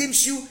 that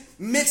redeems you,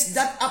 makes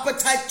that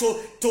appetite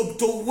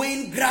to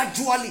wane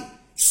gradually.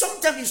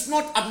 Sometimes it's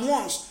not at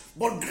once,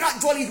 but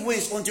gradually it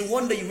wanes until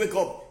one day you wake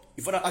up.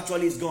 Your father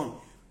actually is gone.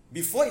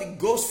 Before it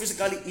goes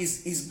physically,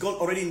 is gone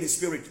already in the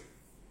spirit.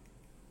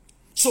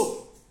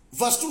 So,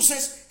 verse 2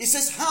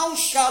 says, how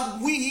shall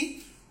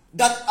we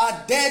that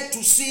are dead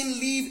to sin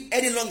live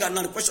any longer?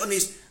 Now the question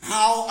is,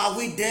 how are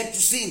we dead to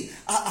sin?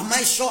 Am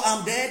I sure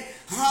I'm dead?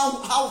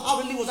 How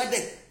really was I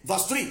dead?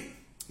 Verse 3,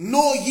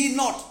 know ye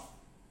not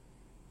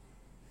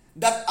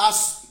that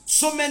as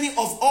so many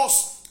of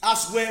us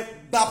as were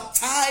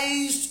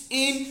baptized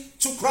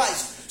into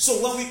Christ.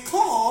 So when we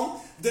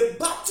come, the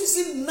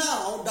baptism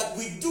now that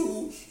we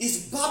do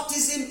is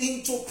baptism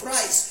into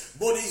Christ,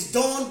 but it's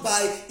done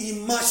by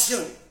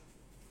immersion.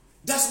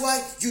 That's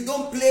why you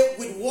don't play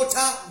with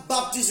water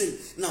baptism.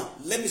 Now,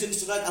 let me say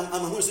this tonight. I'm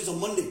going to say this on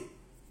Monday.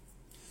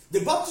 The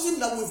baptism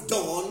that we've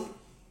done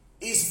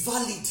is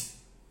valid.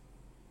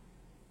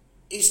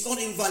 It's not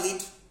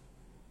invalid.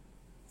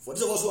 For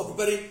those of us who are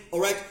preparing, all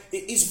right,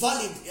 it's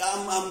valid.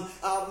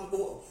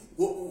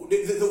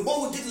 The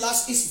one we did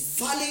last is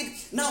valid.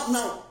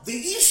 Now, the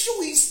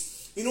issue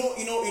is, in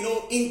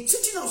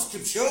teaching our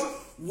scripture,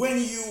 when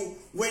you,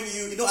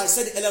 I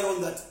said earlier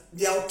on that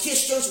there are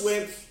occasions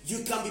where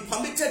you can be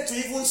permitted to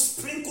even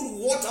sprinkle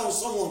water on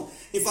someone.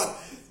 In fact,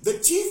 the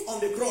thief on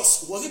the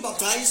cross, was he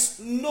baptized?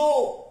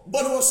 No.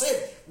 But it was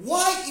said,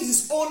 why is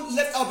his own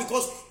left out?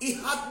 Because he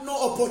had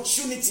no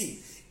opportunity.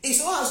 It's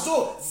not as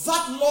though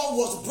that law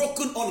was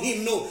broken on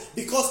him. No,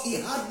 because he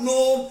had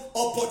no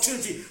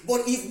opportunity.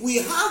 But if we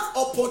have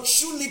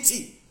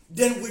opportunity,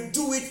 then we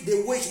do it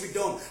the way it should be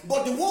done.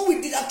 But the one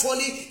we did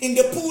actually in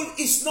the pool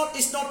is not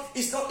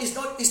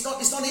invalid.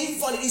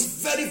 It's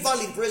very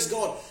valid. Praise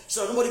God.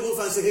 So nobody goes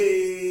and say,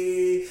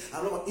 hey,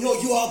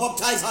 you are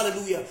baptized.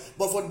 Hallelujah.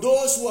 But for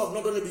those who have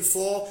not done it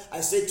before,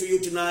 I say to you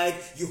tonight,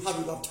 you have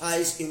been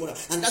baptized in water,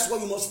 and that's why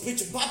we must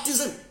preach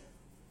baptism.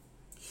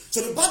 So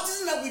the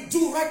baptism that we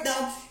do right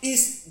now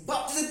is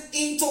baptism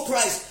into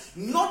Christ,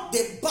 not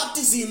the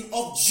baptism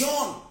of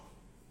John.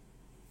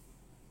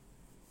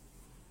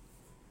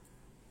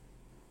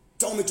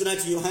 Turn me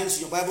tonight in your hands,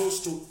 your Bibles,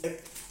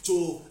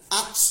 to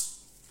Acts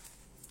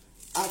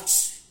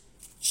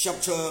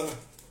chapter.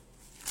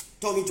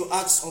 Turn me to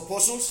Acts of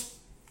Apostles,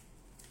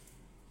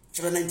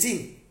 chapter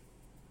 19.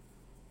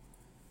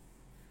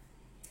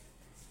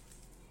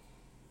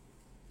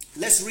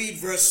 Let's read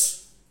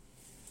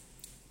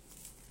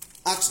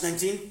Acts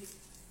 19.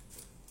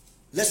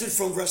 Let's read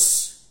from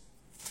verse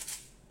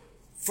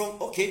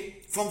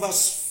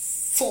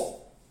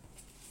 4.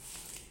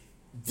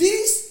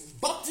 This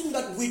baptism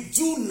that we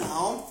do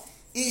now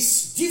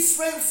is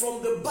different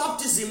from the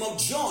baptism of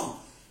John.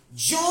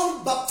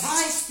 John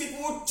baptized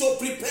people to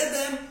prepare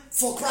them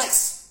for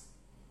Christ.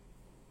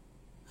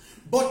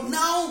 But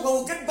now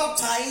when we get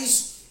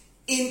baptized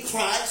in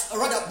Christ, or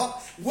rather,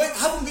 when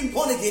having been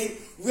born again,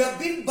 we have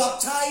been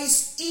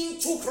baptized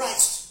into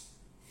Christ.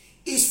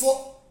 It's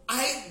for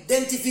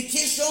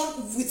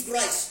identification with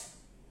Christ.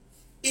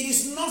 It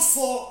is not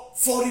for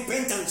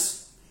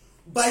repentance.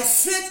 By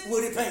faith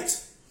we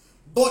repent,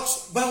 but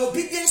by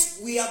obedience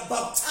we are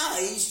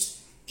baptized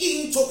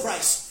into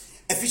Christ.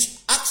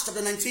 Acts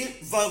chapter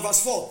 19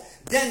 verse 4.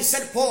 Then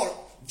said Paul,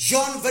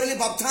 John verily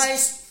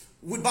baptized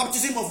with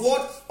baptism of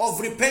what? Of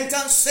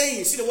repentance,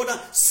 saying, see the word,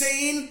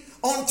 saying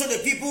unto the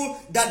people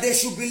that they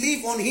should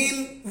believe on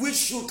him which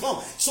should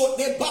come. So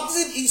the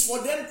baptism is for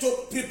them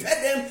to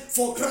prepare them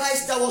for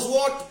Christ that was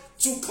what?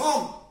 To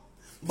come.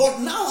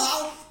 But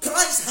now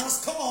Christ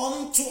has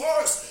come to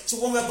us. So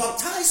when we're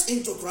baptized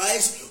into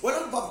Christ, we're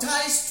not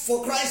baptized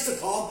for Christ to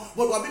come,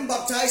 but we're being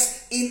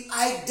baptized in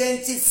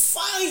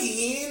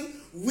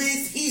identifying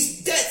with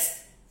his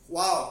death.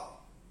 Wow.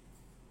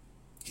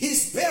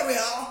 His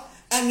burial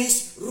and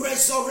his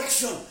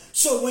resurrection.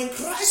 So when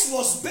Christ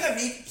was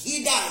buried,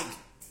 he died.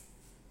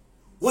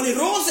 When he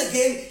rose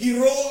again, he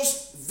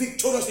rose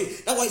victoriously.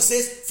 That's why it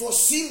says, for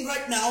sin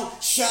right now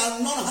shall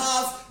not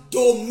have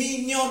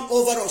dominion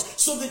over us.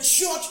 So the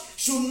church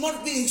should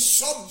not be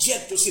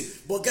subject to sin.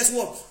 But guess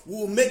what? We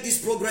will make this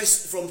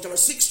progress from chapter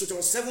 6 to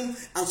chapter 7,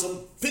 and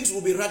some things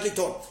will be rightly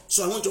taught.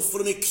 So I want you to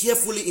follow me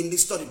carefully in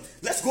this study.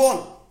 Let's go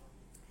on.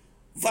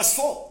 Verse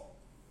 4.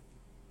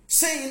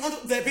 Saying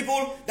unto the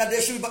people that they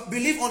should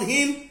believe on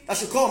him that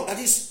should come, that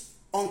is,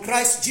 on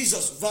Christ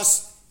Jesus.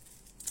 Verse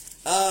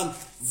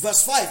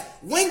 5.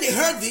 When they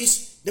heard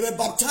this, they were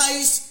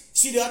baptized,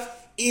 see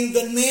that, in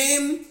the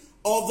name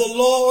of the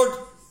Lord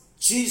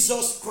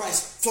Jesus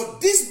Christ. So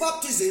this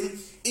baptism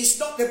is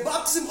not the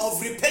baptism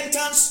of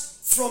repentance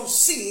from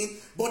sin,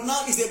 but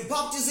now is a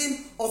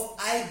baptism of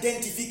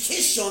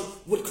identification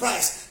with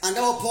Christ. And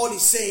that's what Paul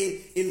is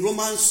saying in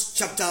Romans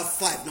chapter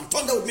 5. Now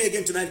turn that with me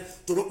again tonight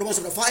to Romans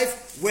chapter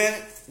 5,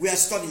 where we are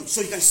studying.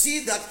 So you can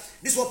see that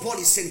this is what Paul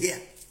is saying here.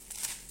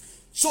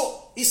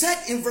 So he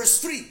said in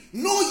verse 3,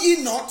 know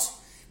ye not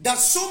that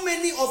so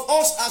many of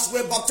us as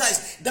were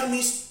baptized, that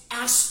means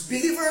as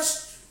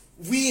believers,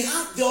 we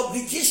have the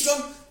obligation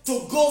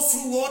to go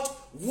through what?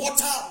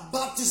 Water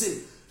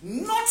baptism.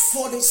 Not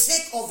for the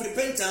sake of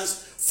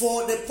repentance,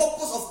 for the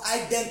purpose of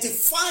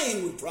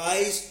identifying with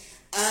Christ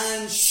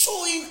and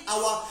showing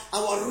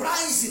our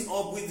rising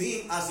up with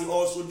him as he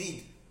also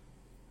did.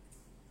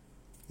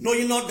 Know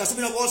ye not that so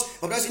many of us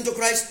baptized into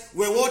Christ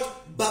were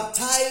what?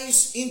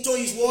 Baptized into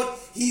his what?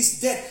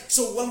 His death.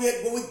 So when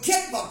we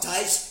get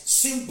baptized,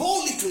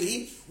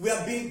 symbolically, we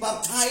are being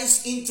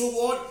baptized into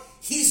what?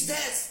 His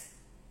death.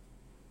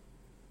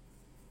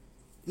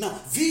 Now,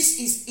 this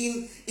is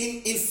in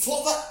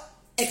further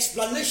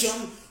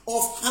explanation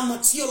of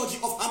hamartiology,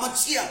 of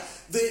hamartia,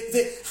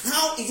 the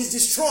how it is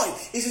destroyed.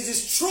 It is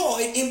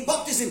destroyed in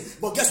baptism.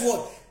 But guess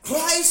what?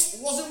 Christ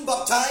wasn't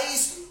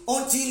baptized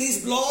until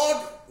his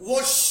blood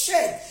was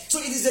shed. So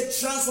it is a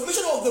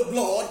transformation of the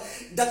blood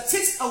that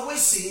takes away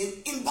sin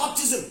in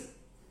baptism.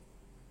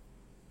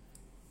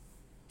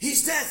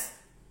 His death.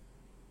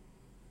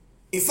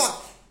 In fact,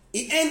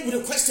 he ends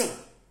with a question,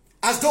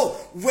 as though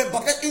we're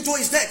baptized into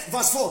his death.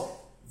 Verse 4.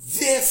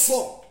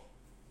 Therefore.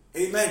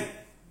 Amen.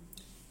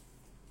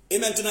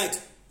 Amen tonight.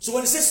 So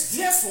when it says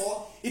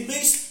therefore, it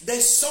means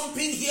there's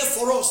something here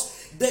for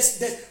us. There's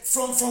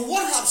from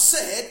what I've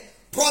said,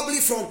 probably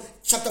from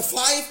chapter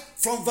 5,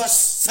 from verse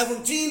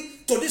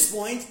 17 to this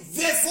point,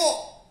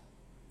 therefore,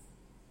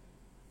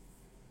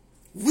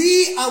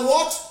 we are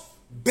what?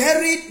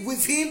 Buried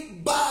with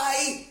him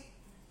by.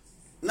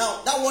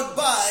 Now, that word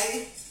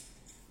by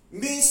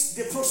means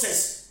the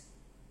process.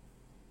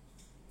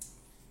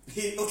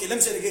 Okay, let me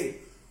say it again.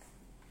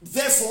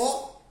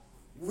 Therefore,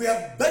 we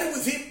are buried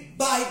with him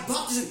by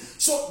baptism.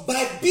 So,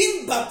 by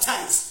being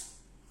baptized,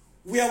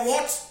 we are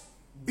what?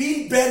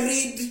 Being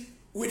buried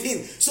with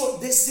him. So,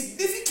 the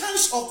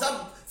significance of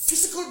that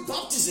physical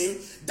baptism,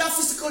 that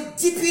physical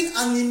dipping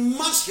and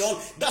immersion,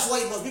 that's why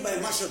it must be by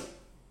immersion.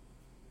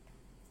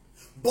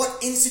 But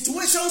in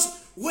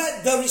situations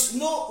where there is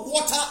no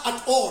water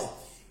at all,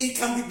 it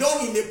can be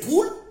done in a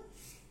pool.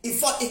 In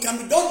fact, it can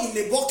be done in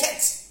a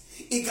bucket.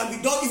 It can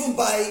be done even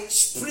by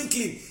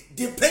sprinkling,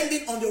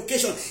 depending on the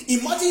occasion.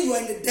 Imagine you are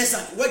in the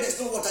desert where there's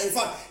no water. In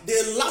fact,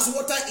 the last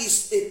water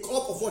is a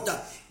cup of water.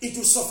 It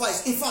will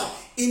suffice. In fact,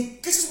 in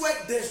cases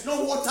where there's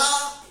no water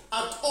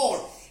at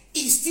all,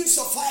 it still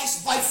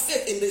suffices by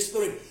faith in the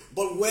Spirit.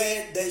 But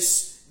where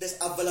there's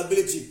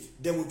availability,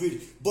 then we do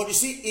it. But you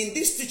see, in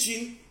this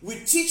teaching, we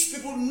teach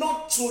people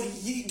not to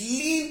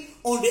lean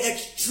on the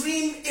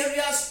extreme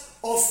areas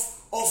of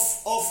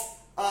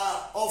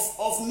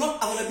not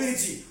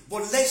availability,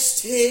 but let's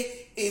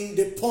stay in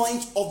the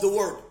point of the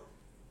word.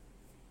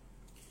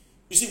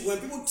 You see, when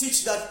people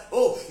teach that,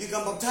 oh, you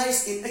can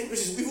baptize in any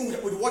places, even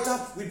with water,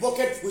 with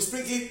bucket, with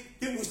sprinkling,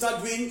 people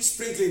start doing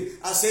sprinkling.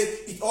 I said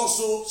it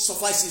also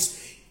suffices.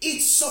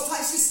 It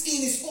suffices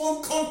in its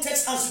own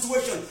context and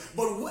situation.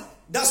 But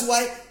that's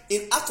why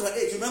in Acts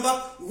 8, remember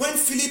when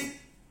Philip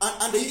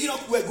and the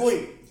eunuch were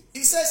going,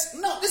 he says,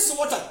 no, this is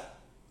water.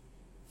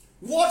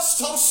 What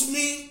stops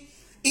me?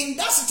 In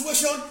that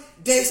situation,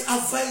 there is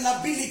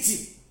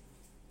availability.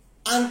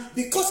 And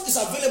because it's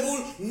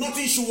available,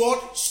 nothing should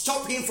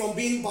stop him from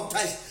being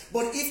baptized.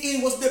 But if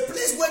it was the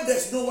place where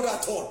there's no water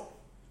at all,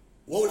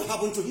 what would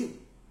happen to him?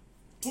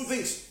 Two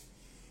things.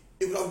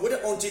 He would have waited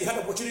until he had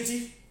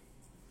opportunity.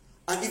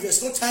 And if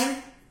there's no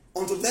time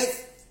until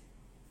death,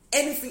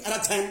 anything at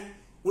that time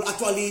will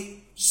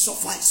actually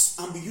suffice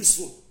and be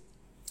useful.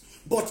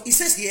 But he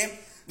says here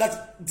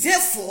that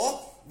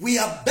therefore we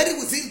are buried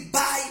with him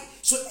by.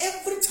 So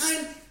every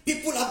time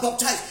people are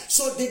baptized.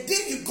 So the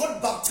day you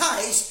got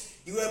baptized,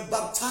 you were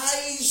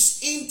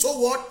baptized into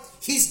what?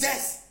 His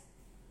death.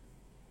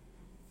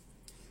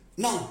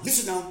 Now,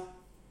 listen now.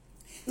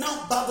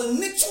 Now, by the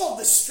nature of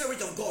the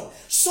Spirit of God,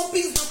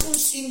 something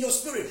happens in your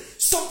spirit.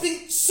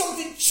 Something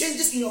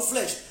changes in your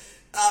flesh.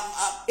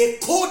 A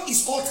code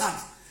is altered.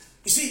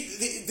 You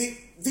see,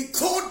 the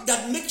code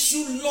that makes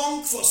you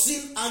long for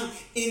sin and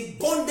in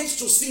bondage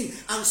to sin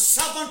and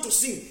servant to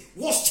sin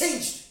was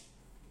changed.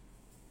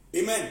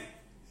 Amen.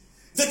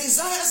 The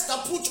desires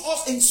that put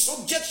us in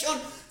subjection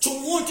to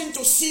wanting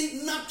to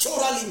sin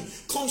naturally,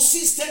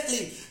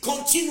 consistently,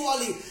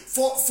 continually.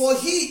 For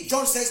he,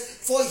 John says,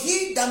 for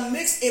he that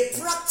makes a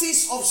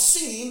practice of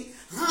sin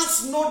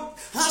has no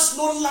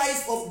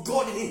life of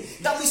God in him.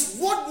 That means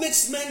what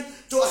makes men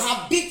to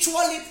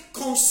habitually,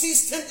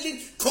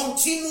 consistently,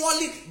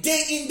 continually,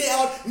 day in, day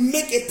out,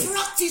 make a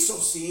practice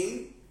of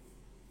sin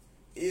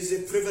is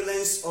a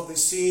prevalence of the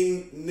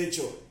sin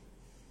nature.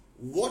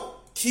 What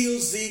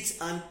kills it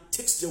and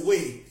takes it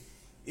away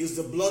is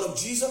the blood of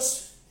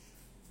Jesus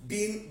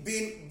being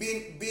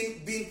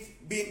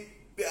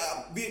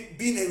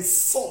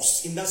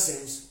enforced in that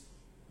sense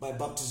by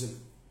baptism.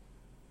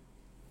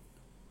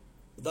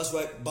 That's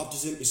why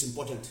baptism is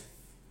important.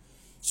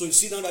 So you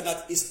see now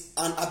that is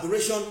an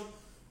aberration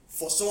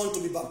for someone to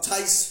be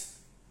baptized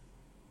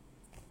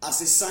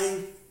as a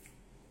sign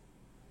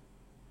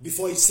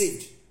before he's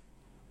saved.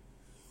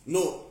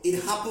 No,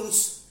 it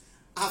happens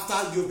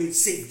after you've been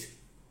saved.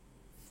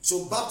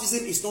 So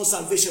baptism is not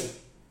salvation.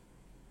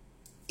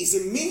 It's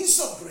a means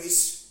of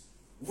grace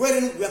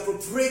wherein we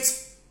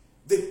appropriate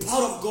the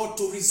power of God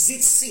to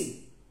resist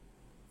sin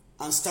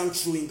and stand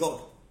true in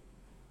God.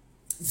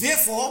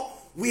 Therefore,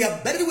 we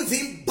are buried with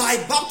him by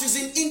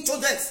baptism into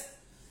death.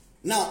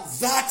 Now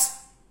that,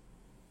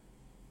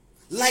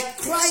 like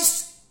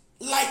Christ,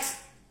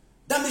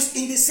 that means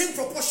in the same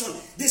proportion,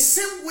 the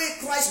same way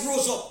Christ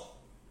rose up.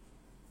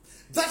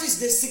 That is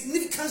the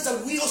significance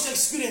that we also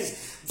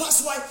experience.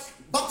 That's why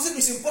baptism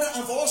is important,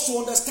 and for us to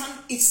understand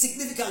its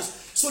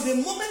significance. So the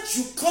moment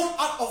you come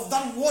out of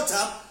that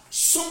water,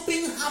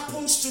 something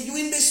happens to you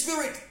in the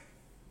spirit.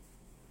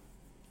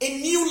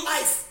 A new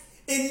life,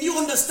 a new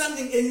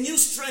understanding, a new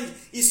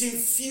strength is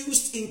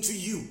infused into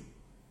you.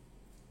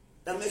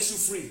 That makes you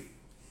free.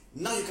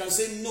 Now you can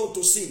say no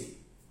to sin.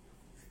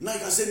 Now you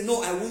can say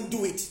no, I won't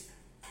do it.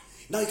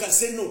 Now you can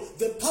say no.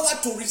 The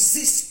power to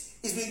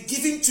resist is being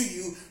given to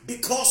you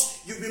because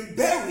you've been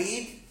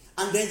buried,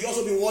 and then you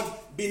also been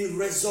what? Been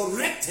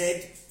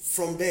resurrected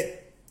from dead.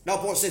 Now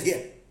Paul said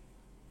here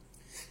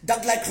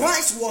that like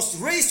Christ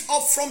was raised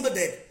up from the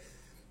dead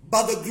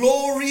by the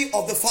glory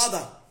of the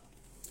Father.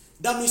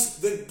 That means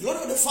the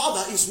glory of the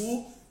Father is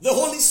who? The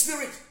Holy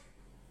Spirit.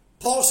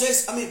 Paul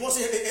says,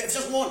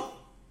 Ephesians 1,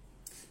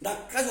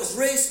 that Christ was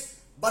raised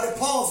by the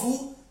power of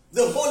who?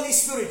 The Holy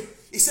Spirit.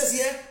 It says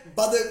here,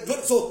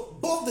 so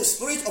both the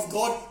Spirit of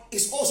God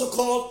is also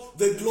called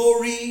the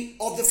glory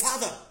of the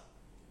Father.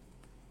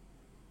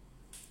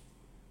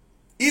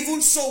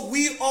 Even so,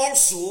 we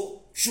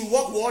also should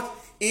walk what?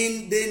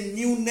 In the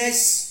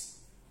newness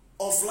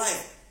of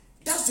life.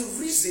 That's the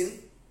reason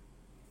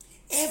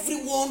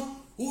everyone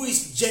who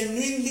is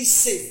genuinely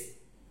saved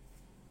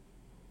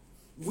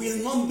will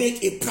not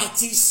make a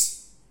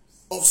practice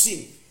of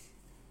sin.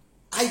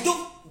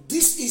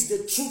 This is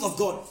the truth of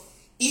God.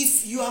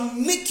 If you are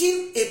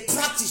making a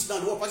practice, now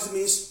what practice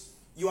means,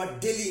 you are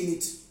daily in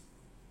it,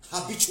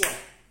 habitual.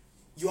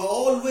 You are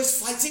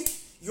always fighting.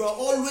 You are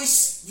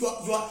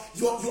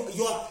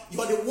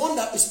the one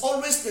that is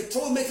always the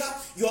troublemaker.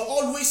 You are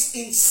always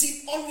in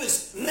sin,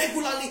 always,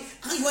 regularly,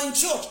 and you are in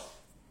church.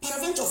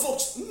 Peradventure,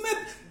 folks,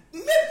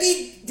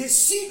 maybe the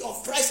seed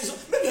of Christ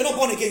is, maybe you're not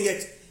born again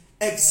yet.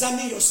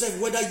 Examine yourself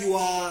whether you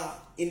are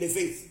in the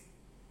faith.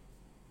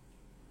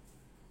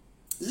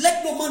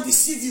 Let no man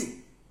deceive you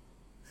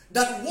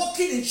that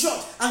walking in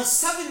church and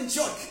serving in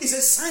church is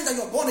a sign that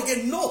you're born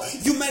again. No,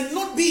 you may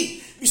not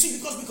be. You see,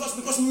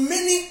 because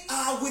many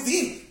are with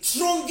him,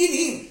 strong in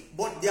him,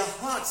 but their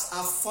hearts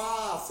are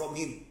far from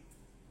him.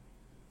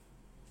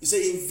 He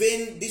said, in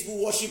vain these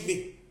people worship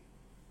me,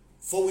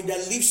 for with their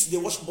lips they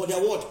worship, but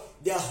their word,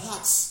 their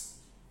hearts,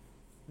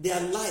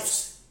 their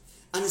lives,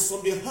 and it's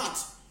from the heart.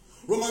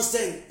 Romans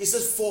 10, it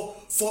says, for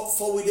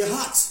with the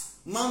heart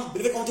man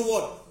believeth unto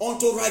what?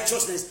 Unto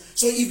righteousness.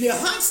 So if their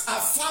hearts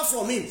are far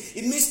from him,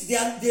 it means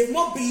they've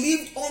not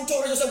believed unto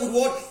righteousness with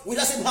what? With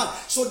that same heart.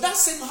 So that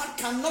same heart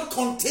cannot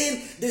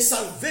contain the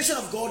salvation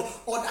of God,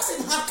 or that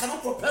same heart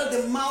cannot propel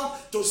the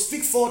mouth to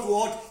speak forth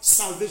what?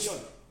 Salvation.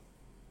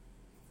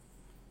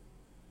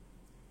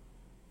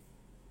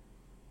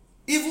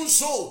 Even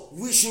so,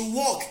 we should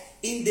walk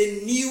in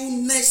the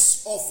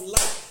newness of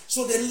life.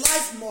 So the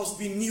life must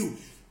be new.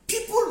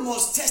 People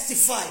must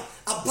testify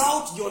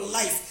about your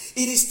life.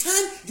 It is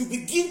time you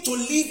begin to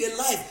live a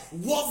life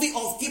worthy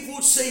of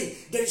people saying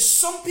there is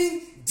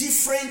something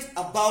different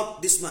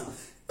about this man.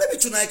 Maybe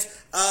tonight,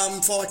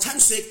 for our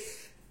time's sake,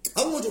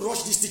 I want to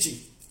rush this teaching.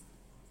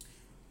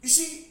 You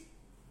see,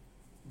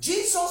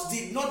 Jesus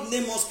did not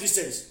name us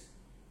Christians.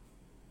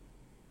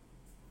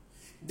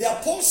 The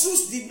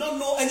apostles did not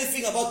know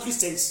anything about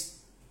Christians.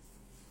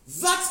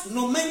 That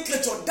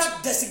nomenclature,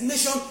 that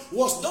designation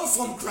was done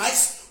from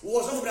Christ,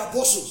 was done from the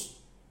apostles.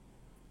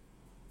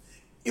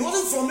 It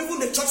wasn't from even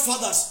the church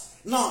fathers.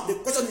 Now, the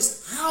question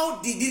is, how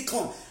did it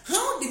come?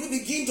 How did we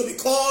begin to be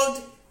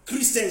called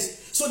Christians?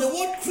 So the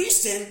word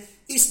Christian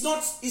is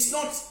not,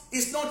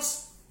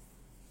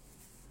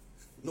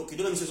 no, okay,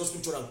 don't let me say it's not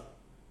scriptural,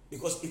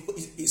 because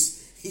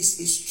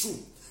it's true.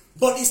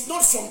 But it's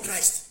not from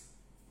Christ.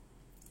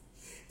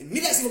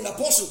 Neither is it from the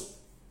apostle.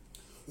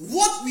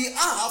 What we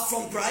are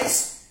from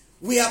Christ,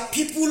 we are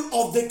people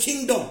of the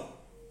kingdom.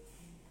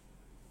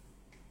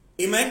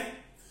 Amen.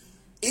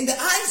 In the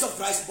eyes of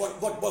Christ,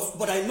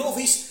 but I know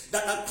this,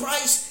 that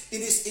Christ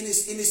in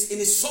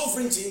his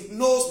sovereignty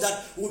knows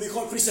that we'll be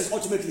called Christians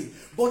ultimately.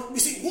 But you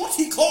see, what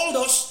he called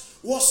us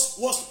was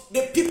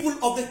the people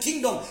of the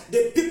kingdom,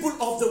 the people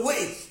of the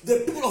way,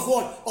 the people of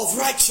what? Of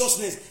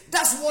righteousness.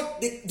 That's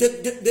what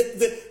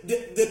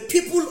the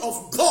people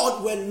of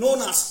God were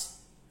known as,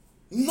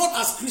 not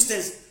as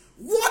Christians.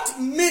 What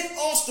made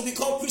us to be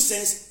called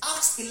Christians?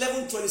 Acts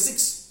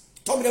 11:26.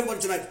 Tell me everybody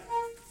tonight.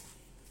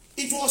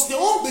 It was the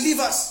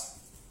unbelievers.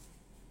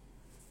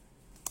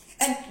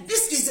 And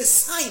this is the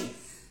sign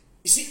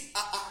You see,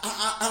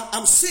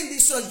 I'm saying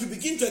this so you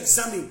begin to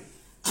examine,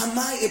 am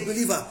I a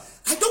believer?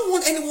 I don't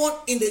want anyone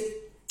in the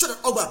church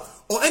of Oba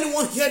or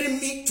anyone hearing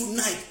me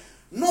tonight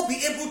not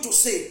be able to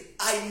say,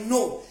 I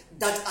know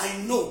that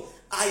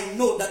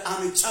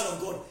I'm a child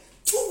of God.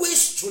 Two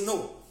ways to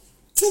know,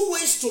 two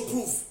ways to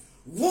prove.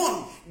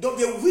 One, there'll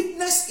be a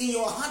witness in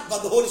your heart by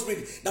the Holy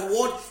Spirit that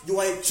what you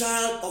are a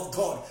child of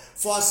God.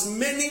 For as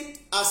many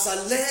as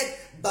are led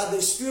by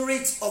the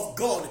Spirit of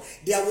God,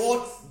 they are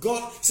what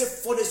God said.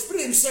 For the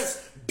Spirit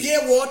Himself bear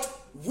what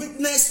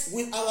witness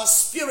with our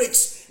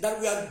spirits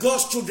that we are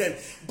God's children.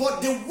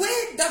 But the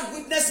way that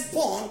witness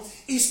born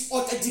is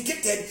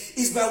authenticated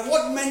is by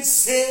what men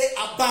say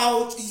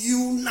about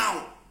you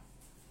now.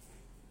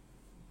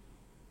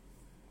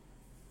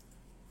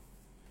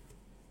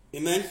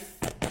 Amen.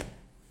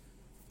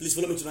 Please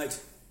follow me tonight.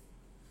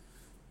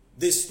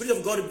 The Spirit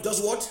of God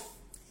does what?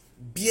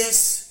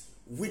 Bears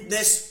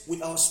witness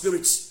with our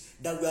spirits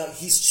that we are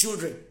His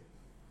children.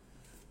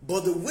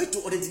 But the way to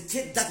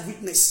authenticate that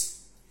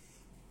witness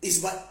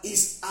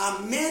is our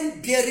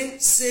men bearing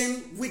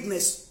same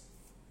witness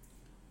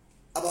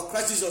about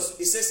Christ Jesus.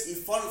 It says He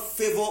found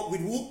favor with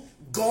who?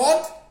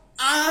 God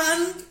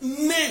and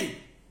men.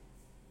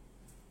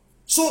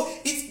 So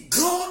if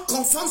God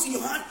confirms in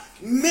your heart,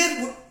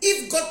 men will,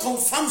 if God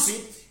confirms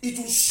it, it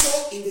will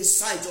show in the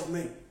sight of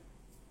men.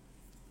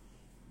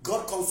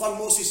 God confirmed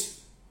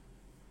Moses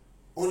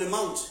on the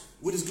mount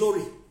with His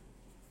glory.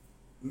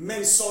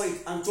 Men saw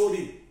it and told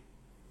him,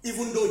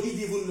 even though he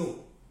didn't even know.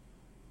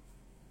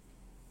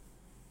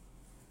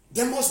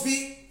 There must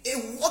be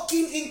a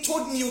walking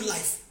into new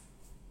life.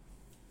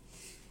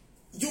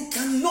 You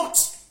cannot,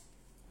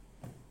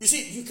 you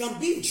see, you can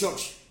be in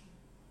church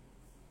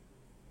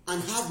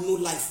and have no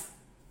life.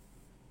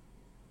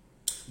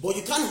 But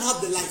you can't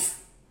have the life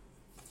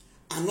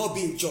and not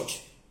be in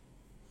church.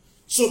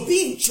 So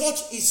being in church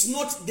is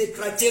not the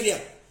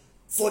criteria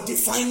for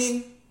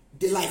defining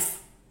the life.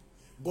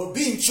 But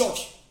being in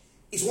church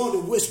is one of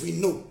the ways we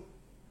know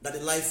that the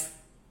life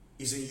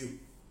is in you.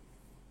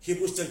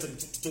 Hebrews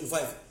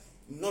 10:25.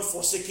 Not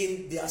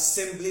forsaking the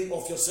assembling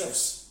of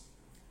yourselves,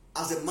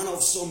 as the manner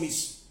of some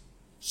is,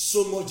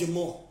 so much the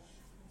more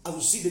I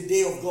will see the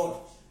day of God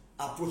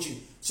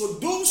approaching. So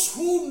those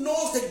who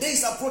know the day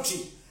is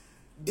approaching,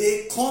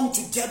 they come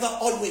together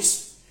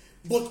always.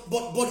 But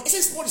it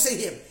says what is saying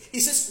here.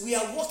 It says we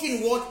are walking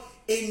in what?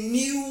 A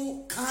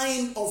new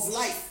kind of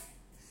life.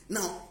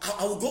 Now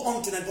I will go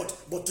on tonight,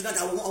 but tonight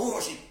I won't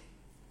rush it.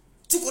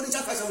 2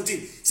 Corinthians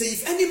 5:17 say,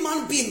 if any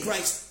man be in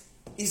Christ,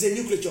 is a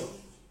new creature.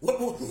 What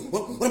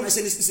am I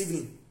saying this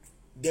evening?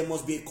 There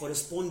must be a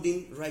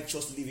corresponding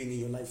righteous living in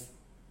your life.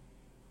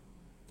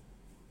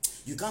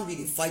 You can't be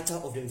the fighter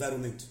of the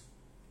environment.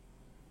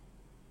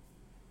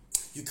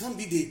 You can't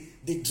be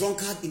the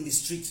drunkard in the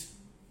street.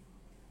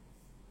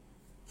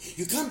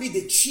 You can't be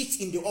the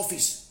cheat in the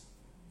office.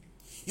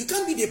 You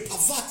can't be the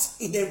pervert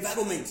in the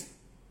environment.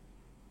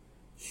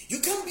 You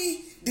can't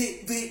be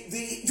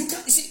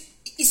you see,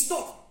 it's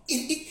not.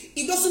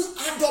 It doesn't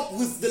add up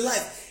with the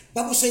life.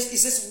 Bible says, it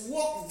says,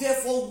 walk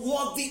therefore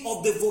worthy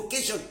of the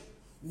vocation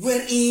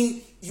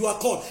wherein you are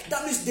called.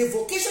 That means the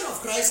vocation of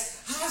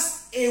Christ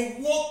has a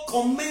work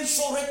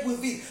commensurate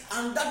with it.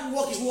 And that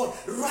work is what?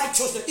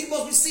 Righteousness. It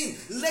must be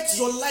seen. Let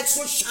your light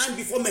so shine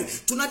before men.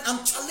 Tonight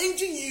I'm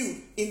challenging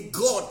you in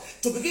God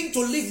to begin to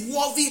live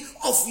worthy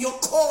of your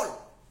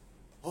call.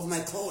 Of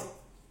my call.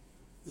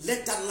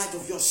 Let that light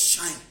of yours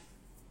shine.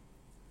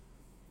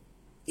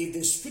 If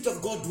the Spirit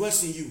of God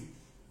dwells in you,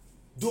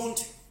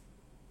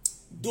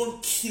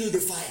 don't kill the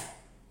fire.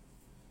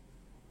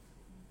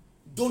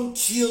 Don't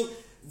kill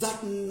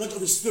that knowledge of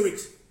the Spirit.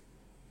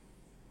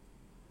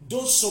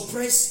 Don't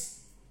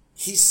suppress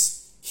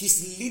his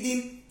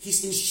leading,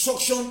 his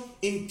instruction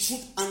in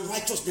truth and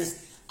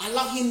righteousness.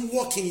 Allow Him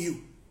work in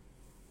you.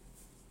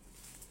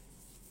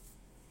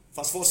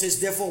 Verse 4 says,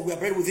 therefore we are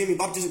buried with Him in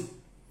baptism,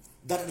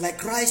 that like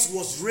Christ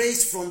was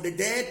raised from the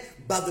dead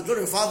by the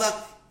glory of the Father,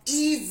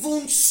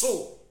 even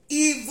so,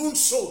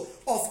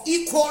 of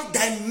equal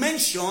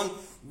dimension,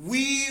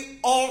 we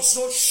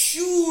also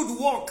should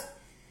walk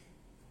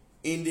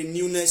in the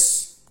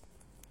newness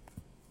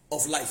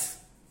of life.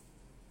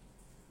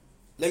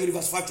 Let me read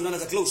verse 5 to 9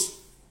 as I close.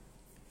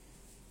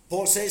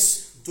 Paul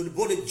says to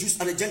both the Jews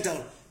and the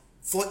Gentiles,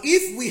 for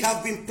if we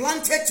have been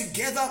planted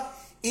together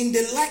in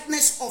the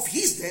likeness of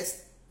His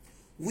death,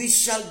 we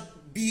shall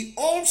be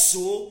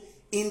also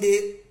in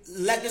the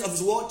likeness of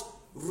His what?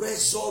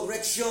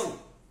 Resurrection.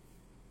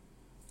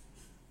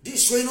 This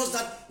is showing us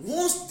that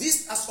once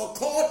this has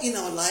occurred in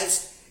our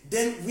lives,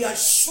 then we are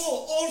sure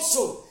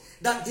also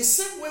that the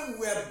same way we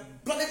were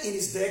planted in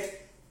His death,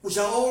 we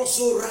shall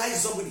also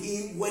rise up with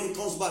Him when He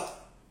comes back.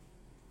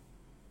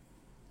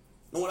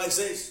 Know what I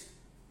says?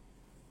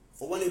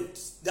 For when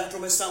that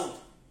trumpet sound,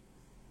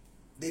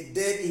 the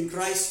dead in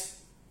Christ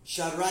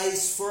shall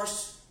rise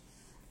first,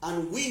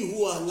 and we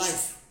who are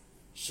alive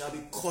shall be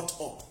caught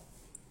up.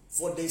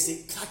 For there is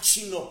a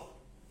catching up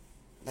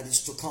that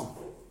is to come.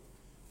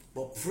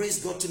 But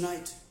praise God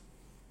tonight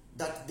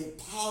that the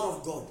power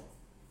of God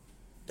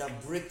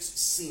that breaks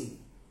sin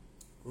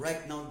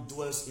right now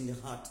dwells in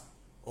the heart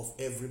of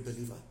every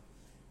believer.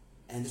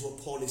 And this is what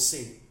Paul is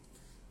saying.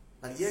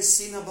 That yes,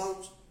 sin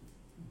abounds,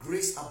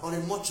 grace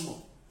abounded much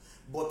more.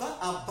 But that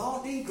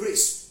abounding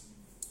grace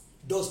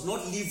does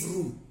not leave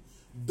room,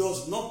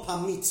 does not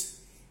permit,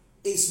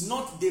 is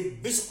not the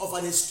basis of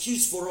an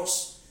excuse for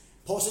us.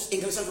 Paul says in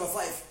Galatians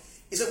 5,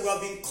 he said we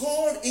have been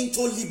called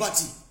into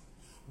liberty,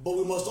 but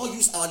we must not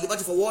use our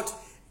liberty for what?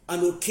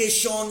 An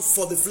occasion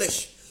for the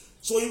flesh.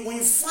 So when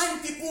you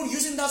find people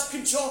using that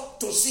scripture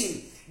to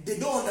sin, they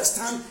don't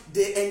understand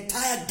the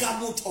entire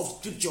gamut of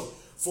scripture.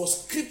 For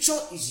scripture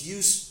is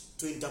used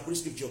to interpret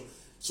scripture.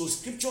 So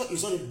scripture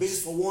is not a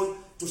basis for one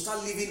to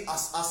start living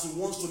as he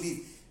wants to live.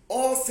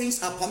 All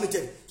things are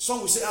permitted.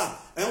 Some will say,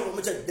 I am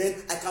permitted, then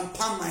I can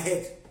palm my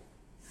head.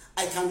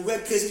 I can wear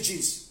crazy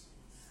jeans.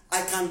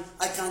 I can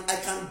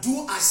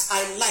do as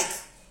I like.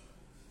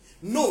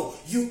 No,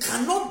 you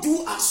cannot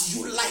do as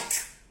you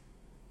like.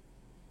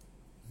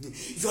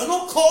 You are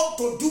not called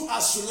to do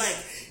as you like.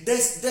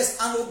 There's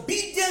an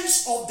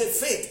obedience of the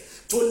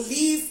faith to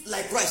live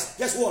like Christ.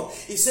 Guess what?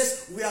 It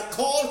says we are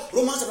called,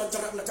 Romans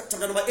chapter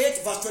number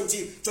 8,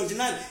 verse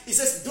 29. It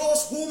says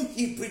those whom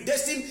he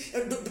predestined,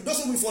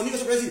 those whom he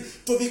foreknew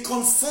to be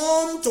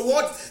conformed to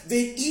what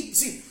they eat.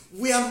 See,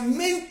 we are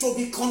meant to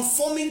be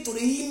conforming to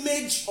the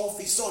image of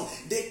his son,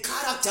 the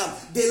character,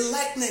 the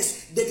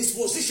likeness, the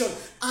disposition,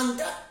 and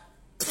that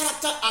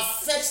character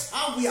affects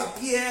how we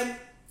appear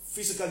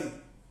physically.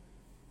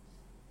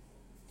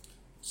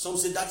 Some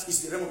say that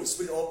is the realm of the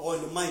spirit or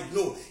in the mind.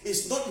 No,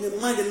 it's not in the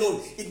mind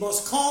alone. It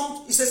must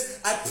come. He says,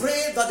 I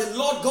pray that the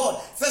Lord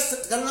God, 1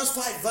 Corinthians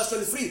 5, verse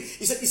 23,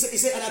 he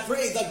said, and I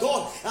pray that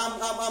God,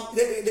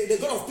 the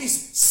God of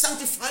peace,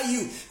 sanctify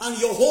you and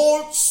your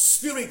whole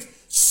spirit,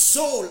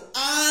 soul,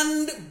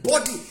 and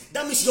body.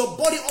 That means your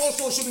body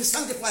also should be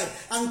sanctified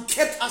and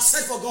kept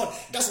aside for God.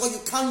 That's why you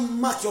can't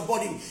mark your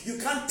body. You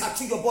can't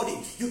tattoo your body.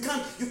 You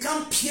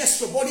can't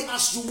pierce your body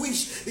as you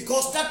wish,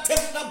 because that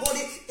body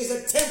is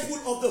a temple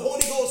of the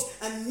Holy Ghost,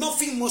 and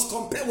nothing must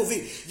compare with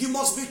it. You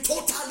must be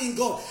total in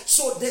God.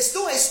 So there's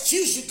no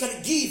excuse you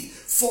can give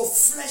for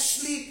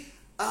fleshly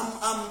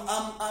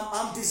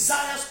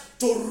desires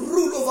to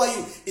rule over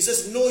you. It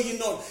says, know ye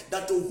not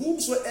that to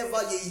whomsoever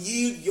ye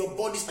yield your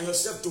bodies and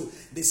yourself to,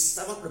 the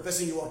servant of the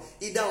person you are,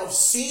 either of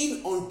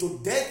sin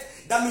unto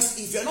death. That means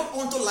if you're not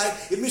unto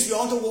life, it means you're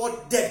unto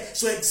what? Death.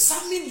 So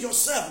examine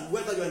yourself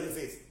whether you're in the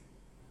faith.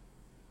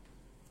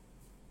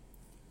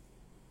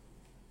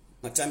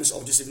 My time is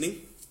up this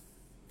evening.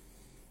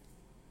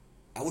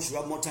 I wish we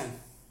have more time.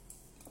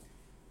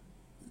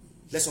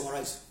 Let's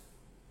summarize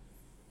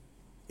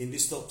in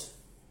this thought.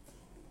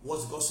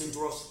 What's God saying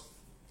to us?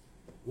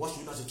 What should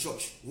we do as a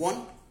church?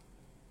 One,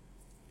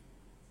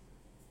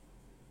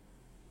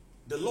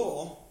 the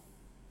law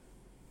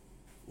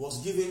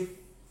was given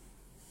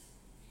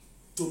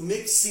to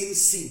make sin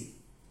sin.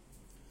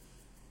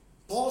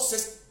 Paul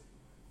says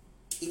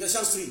in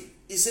Galatians 3,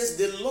 he says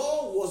the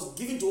law was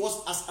given to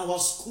us as our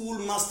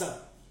schoolmaster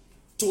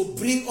to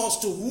bring us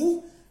to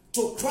who?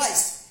 To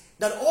Christ.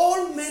 That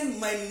all men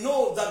might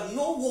know that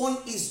no one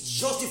is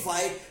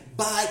justified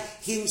by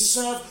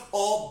himself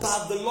or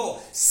by the law.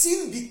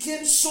 Sin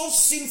became so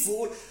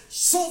sinful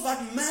so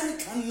that man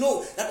can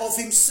know that of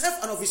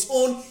himself and of his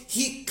own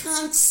he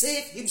can't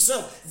save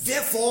himself.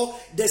 Therefore,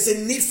 there's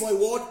a need for a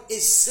word, a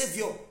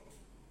savior.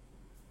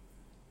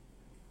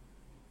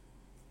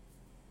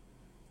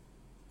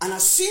 And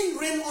as sin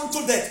reigned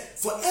unto death,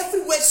 for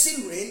everywhere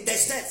sin reigned,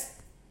 there's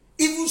death.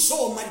 Even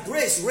so, my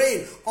grace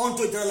reign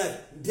unto eternal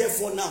life.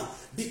 Therefore now,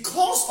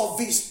 because of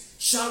this,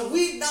 shall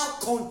we now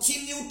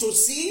continue to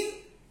sin?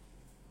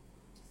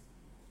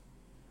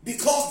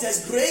 Because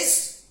there's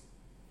grace.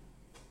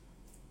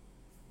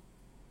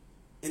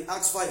 In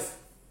Acts 5,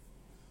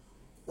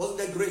 wasn't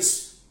there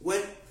grace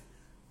when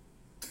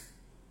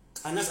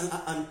Ananias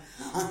and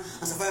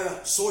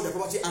Sapphira sold their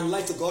property and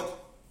lied to God?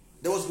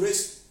 There was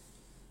grace.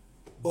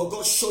 But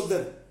God showed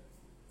them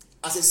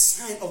as a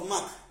sign of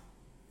mark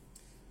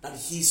that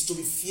he is to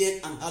be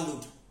feared and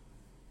hallowed.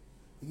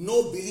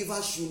 No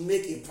believer should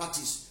make a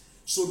practice.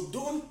 So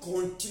don't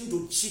continue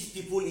to cheat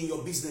people in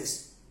your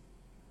business.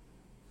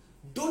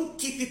 Don't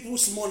keep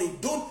people's money.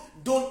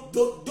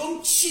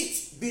 Don't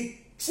cheat. Be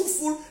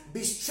truthful,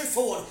 be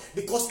straightforward,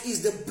 because it's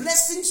the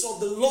blessings of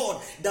the Lord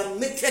that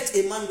maketh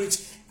a man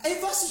rich.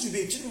 Ever since you've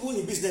been cheating people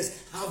in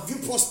business, have you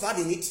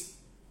prospered in it?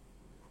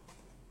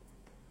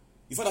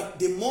 You find that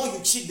the more you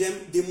cheat them,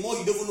 the more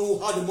you don't know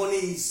how the money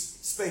is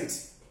spent.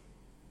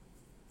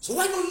 So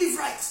why not live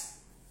right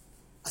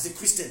as a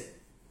Christian?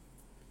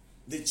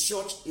 The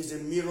church is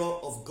a mirror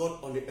of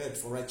God on the earth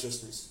for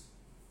righteousness.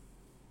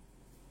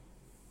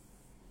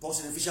 Paul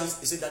said in Ephesians,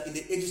 he said that in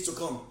the ages to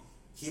come,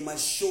 he might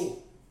show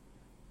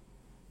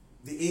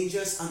the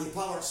angels and the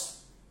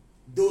powers,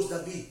 those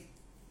that be,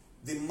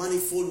 the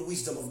manifold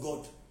wisdom of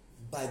God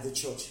by the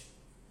church.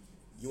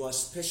 You are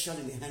special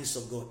in the hands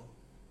of God.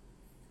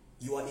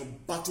 You are a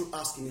battle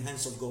axe in the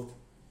hands of God.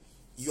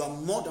 You are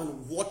more than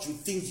what you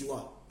think you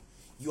are.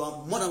 You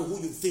are more than who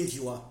you think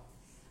you are.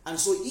 And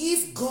so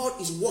if God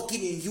is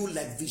working in you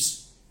like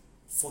this,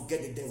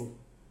 forget the devil.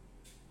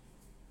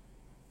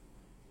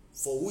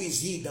 For who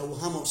is he that will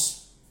harm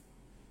us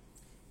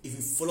if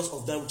we follow us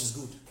of that which is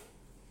good?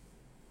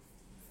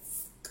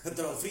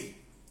 Chapter 3,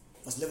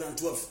 verse 11 and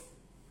 12.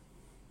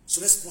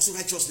 So let's pursue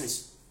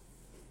righteousness.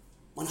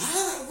 And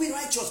how are we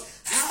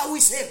righteous? How are we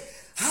saved?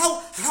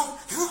 How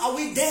are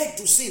we dead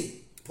to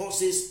sin? Paul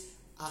says,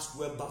 as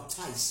we're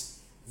baptized,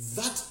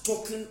 that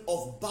token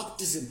of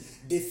baptism,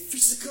 the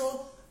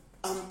physical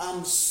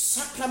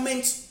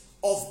sacrament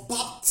of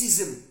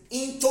baptism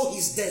into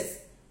his death,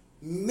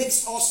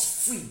 makes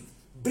us free,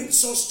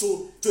 brings us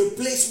to a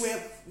place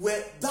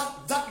where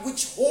that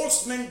which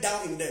holds men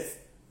down in death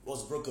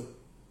was broken.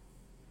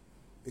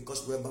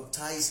 Because we're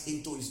baptized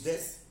into his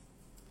death,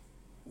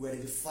 we're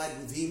identified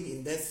with him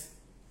in death,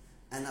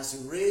 and as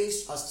he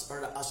rose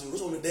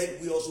from the dead,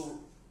 we also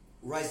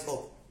rise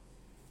up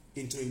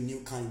into a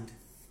new kind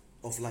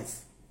of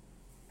life.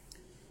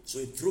 So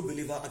a true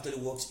believer actually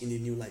walks in a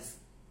new life.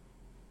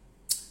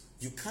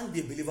 You can't be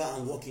a believer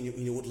and walk in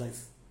your old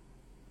life.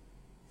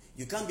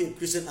 You can't be a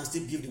Christian and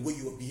still behave the way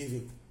you are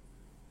behaving.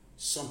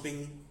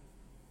 Something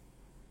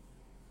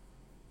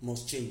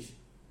must change.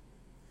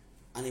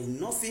 And if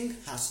nothing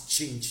has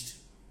changed,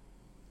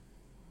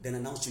 then I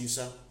announce to you,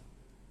 sir,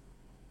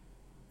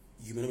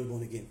 you may not be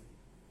born again.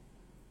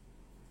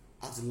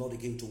 Ask the Lord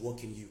again to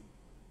work in you.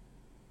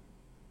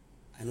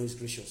 I know he's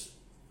gracious.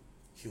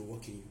 He will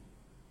work in you.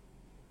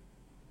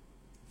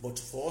 But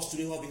for us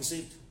today who have been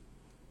saved,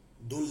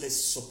 don't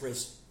let's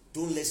suppress.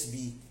 Don't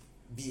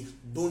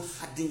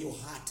harden your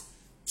heart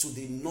to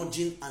the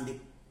nudging and the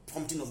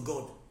prompting of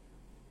God.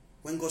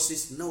 When God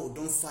says, no,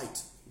 don't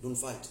fight. Don't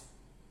fight.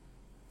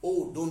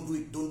 Oh, don't do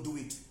it. Don't do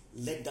it.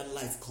 Let that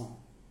life come.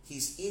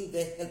 He's in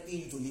there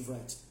helping you to live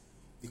right.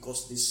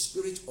 Because the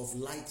spirit of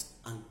light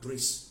and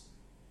grace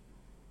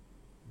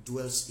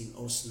dwells in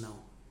us now.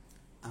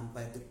 And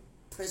by the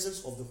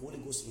presence of the Holy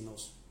Ghost in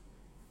us,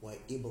 we are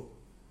able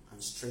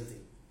and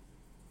strengthened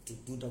to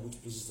do that which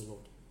pleases the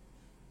Lord.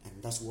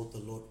 And that's what the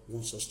Lord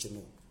wants us to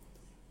know.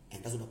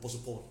 And that's what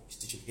Apostle Paul is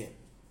teaching here.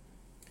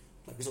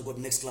 By the grace of God,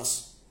 next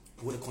class,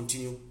 we're going to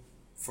continue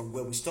from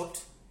where we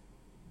stopped,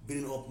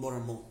 building up more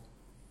and more.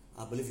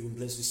 I believe you've been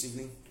blessed this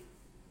evening,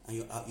 and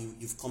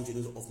you've come to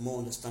know of more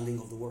understanding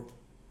of the word.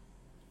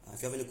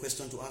 If you have any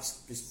question to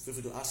ask, please feel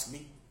free to ask me.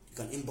 You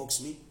can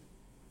inbox me,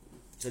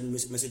 send me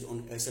a message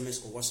on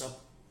SMS or WhatsApp.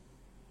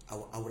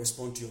 I will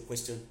respond to your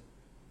question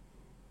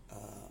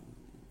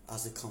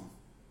as they come.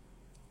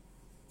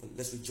 But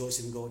let's rejoice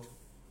in God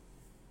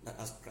that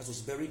as Christ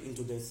was buried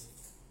into death,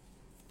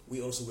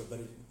 we also were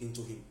buried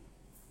into him.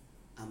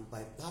 And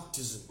by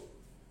baptism,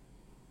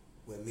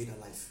 we're made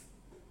alive.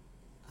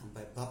 And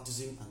by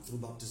baptism and through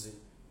baptism,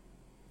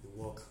 we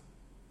walk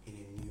in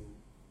a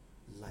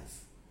new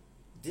life.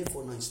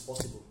 Therefore, now it's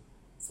possible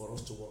for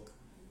us to walk.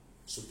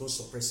 So don't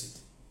suppress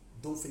it.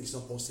 Don't think it's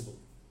not possible.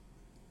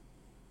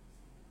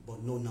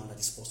 But know now that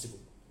it's possible.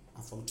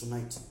 And from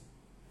tonight,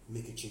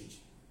 make a change.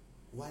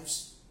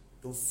 Wives,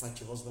 don't fight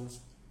your husbands.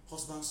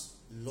 Husbands,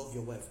 love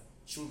your wife.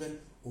 Children,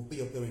 obey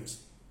your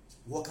parents.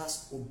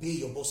 Workers, obey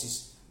your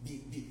bosses.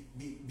 Be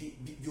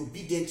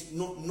obedient,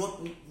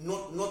 not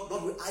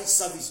with eye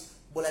service,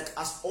 but like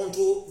as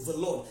unto the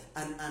Lord.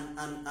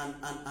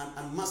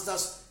 And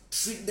masters,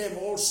 treat them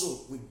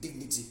also with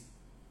dignity.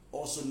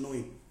 Also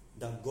knowing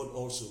that God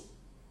also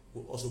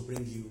will also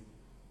bring you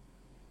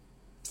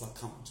to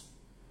account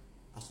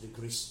as the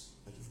grace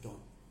that you've done.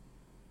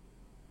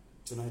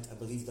 Tonight, I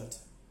believe that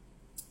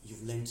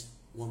you've learned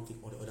one thing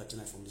or the other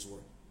tonight from this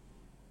word.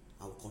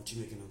 I will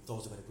continue again on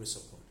Thursday by the grace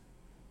of God.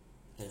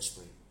 Let us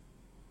pray.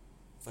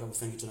 Father, we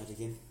thank you tonight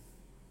again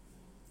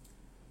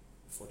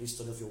for this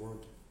study of your word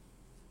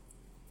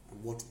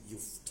and what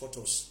you've taught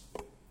us.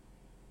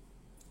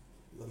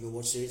 Lord, your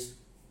word says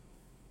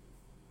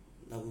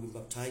that we will be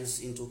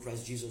baptized into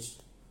Christ Jesus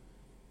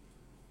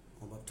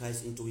or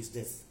baptized into his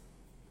death.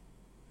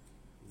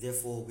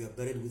 Therefore, we are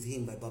buried with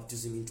him by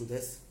baptism into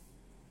death,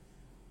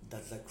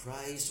 that like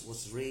Christ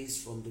was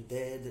raised from the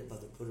dead by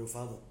the glory of the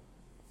Father,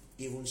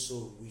 even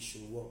so we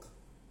should walk.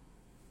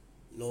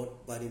 Lord,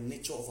 by the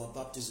nature of our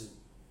baptism,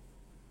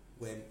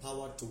 we're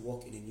empowered to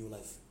walk in a new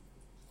life.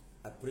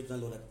 I pray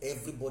tonight, Lord, that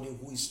everybody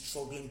who is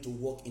struggling to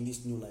walk in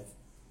this new life,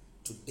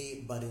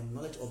 today, by the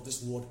knowledge of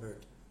this word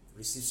heard,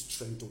 receive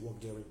strength to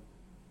walk therein.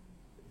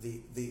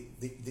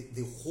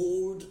 The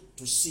hold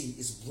to sin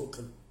is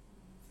broken.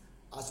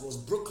 As it was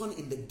broken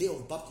in the day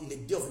of baptism, in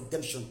the day of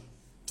redemption,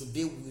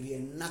 today we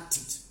reenact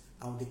it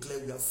and declare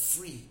we are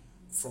free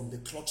from the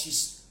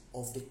clutches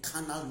of the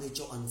carnal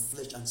nature and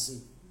flesh and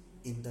sin.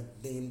 In the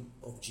name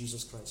of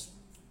Jesus Christ.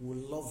 We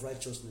will love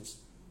righteousness.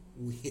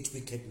 We will hate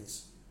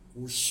wickedness.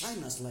 We will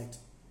shine as light.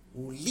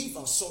 We will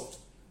live as salt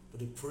to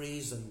the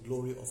praise and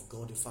glory of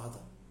God the Father.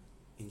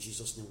 In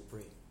Jesus' name we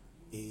pray.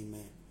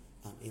 Amen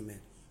and amen.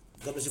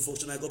 God bless you folks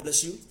tonight. God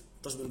bless you.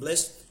 Trust been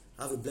blessed.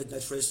 Have a blessed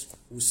night rest.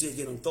 We'll see you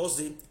again on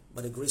Thursday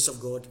by the grace of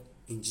God.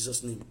 In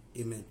Jesus' name.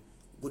 Amen.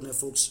 Good night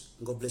folks.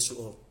 God bless you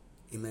all.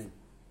 Amen.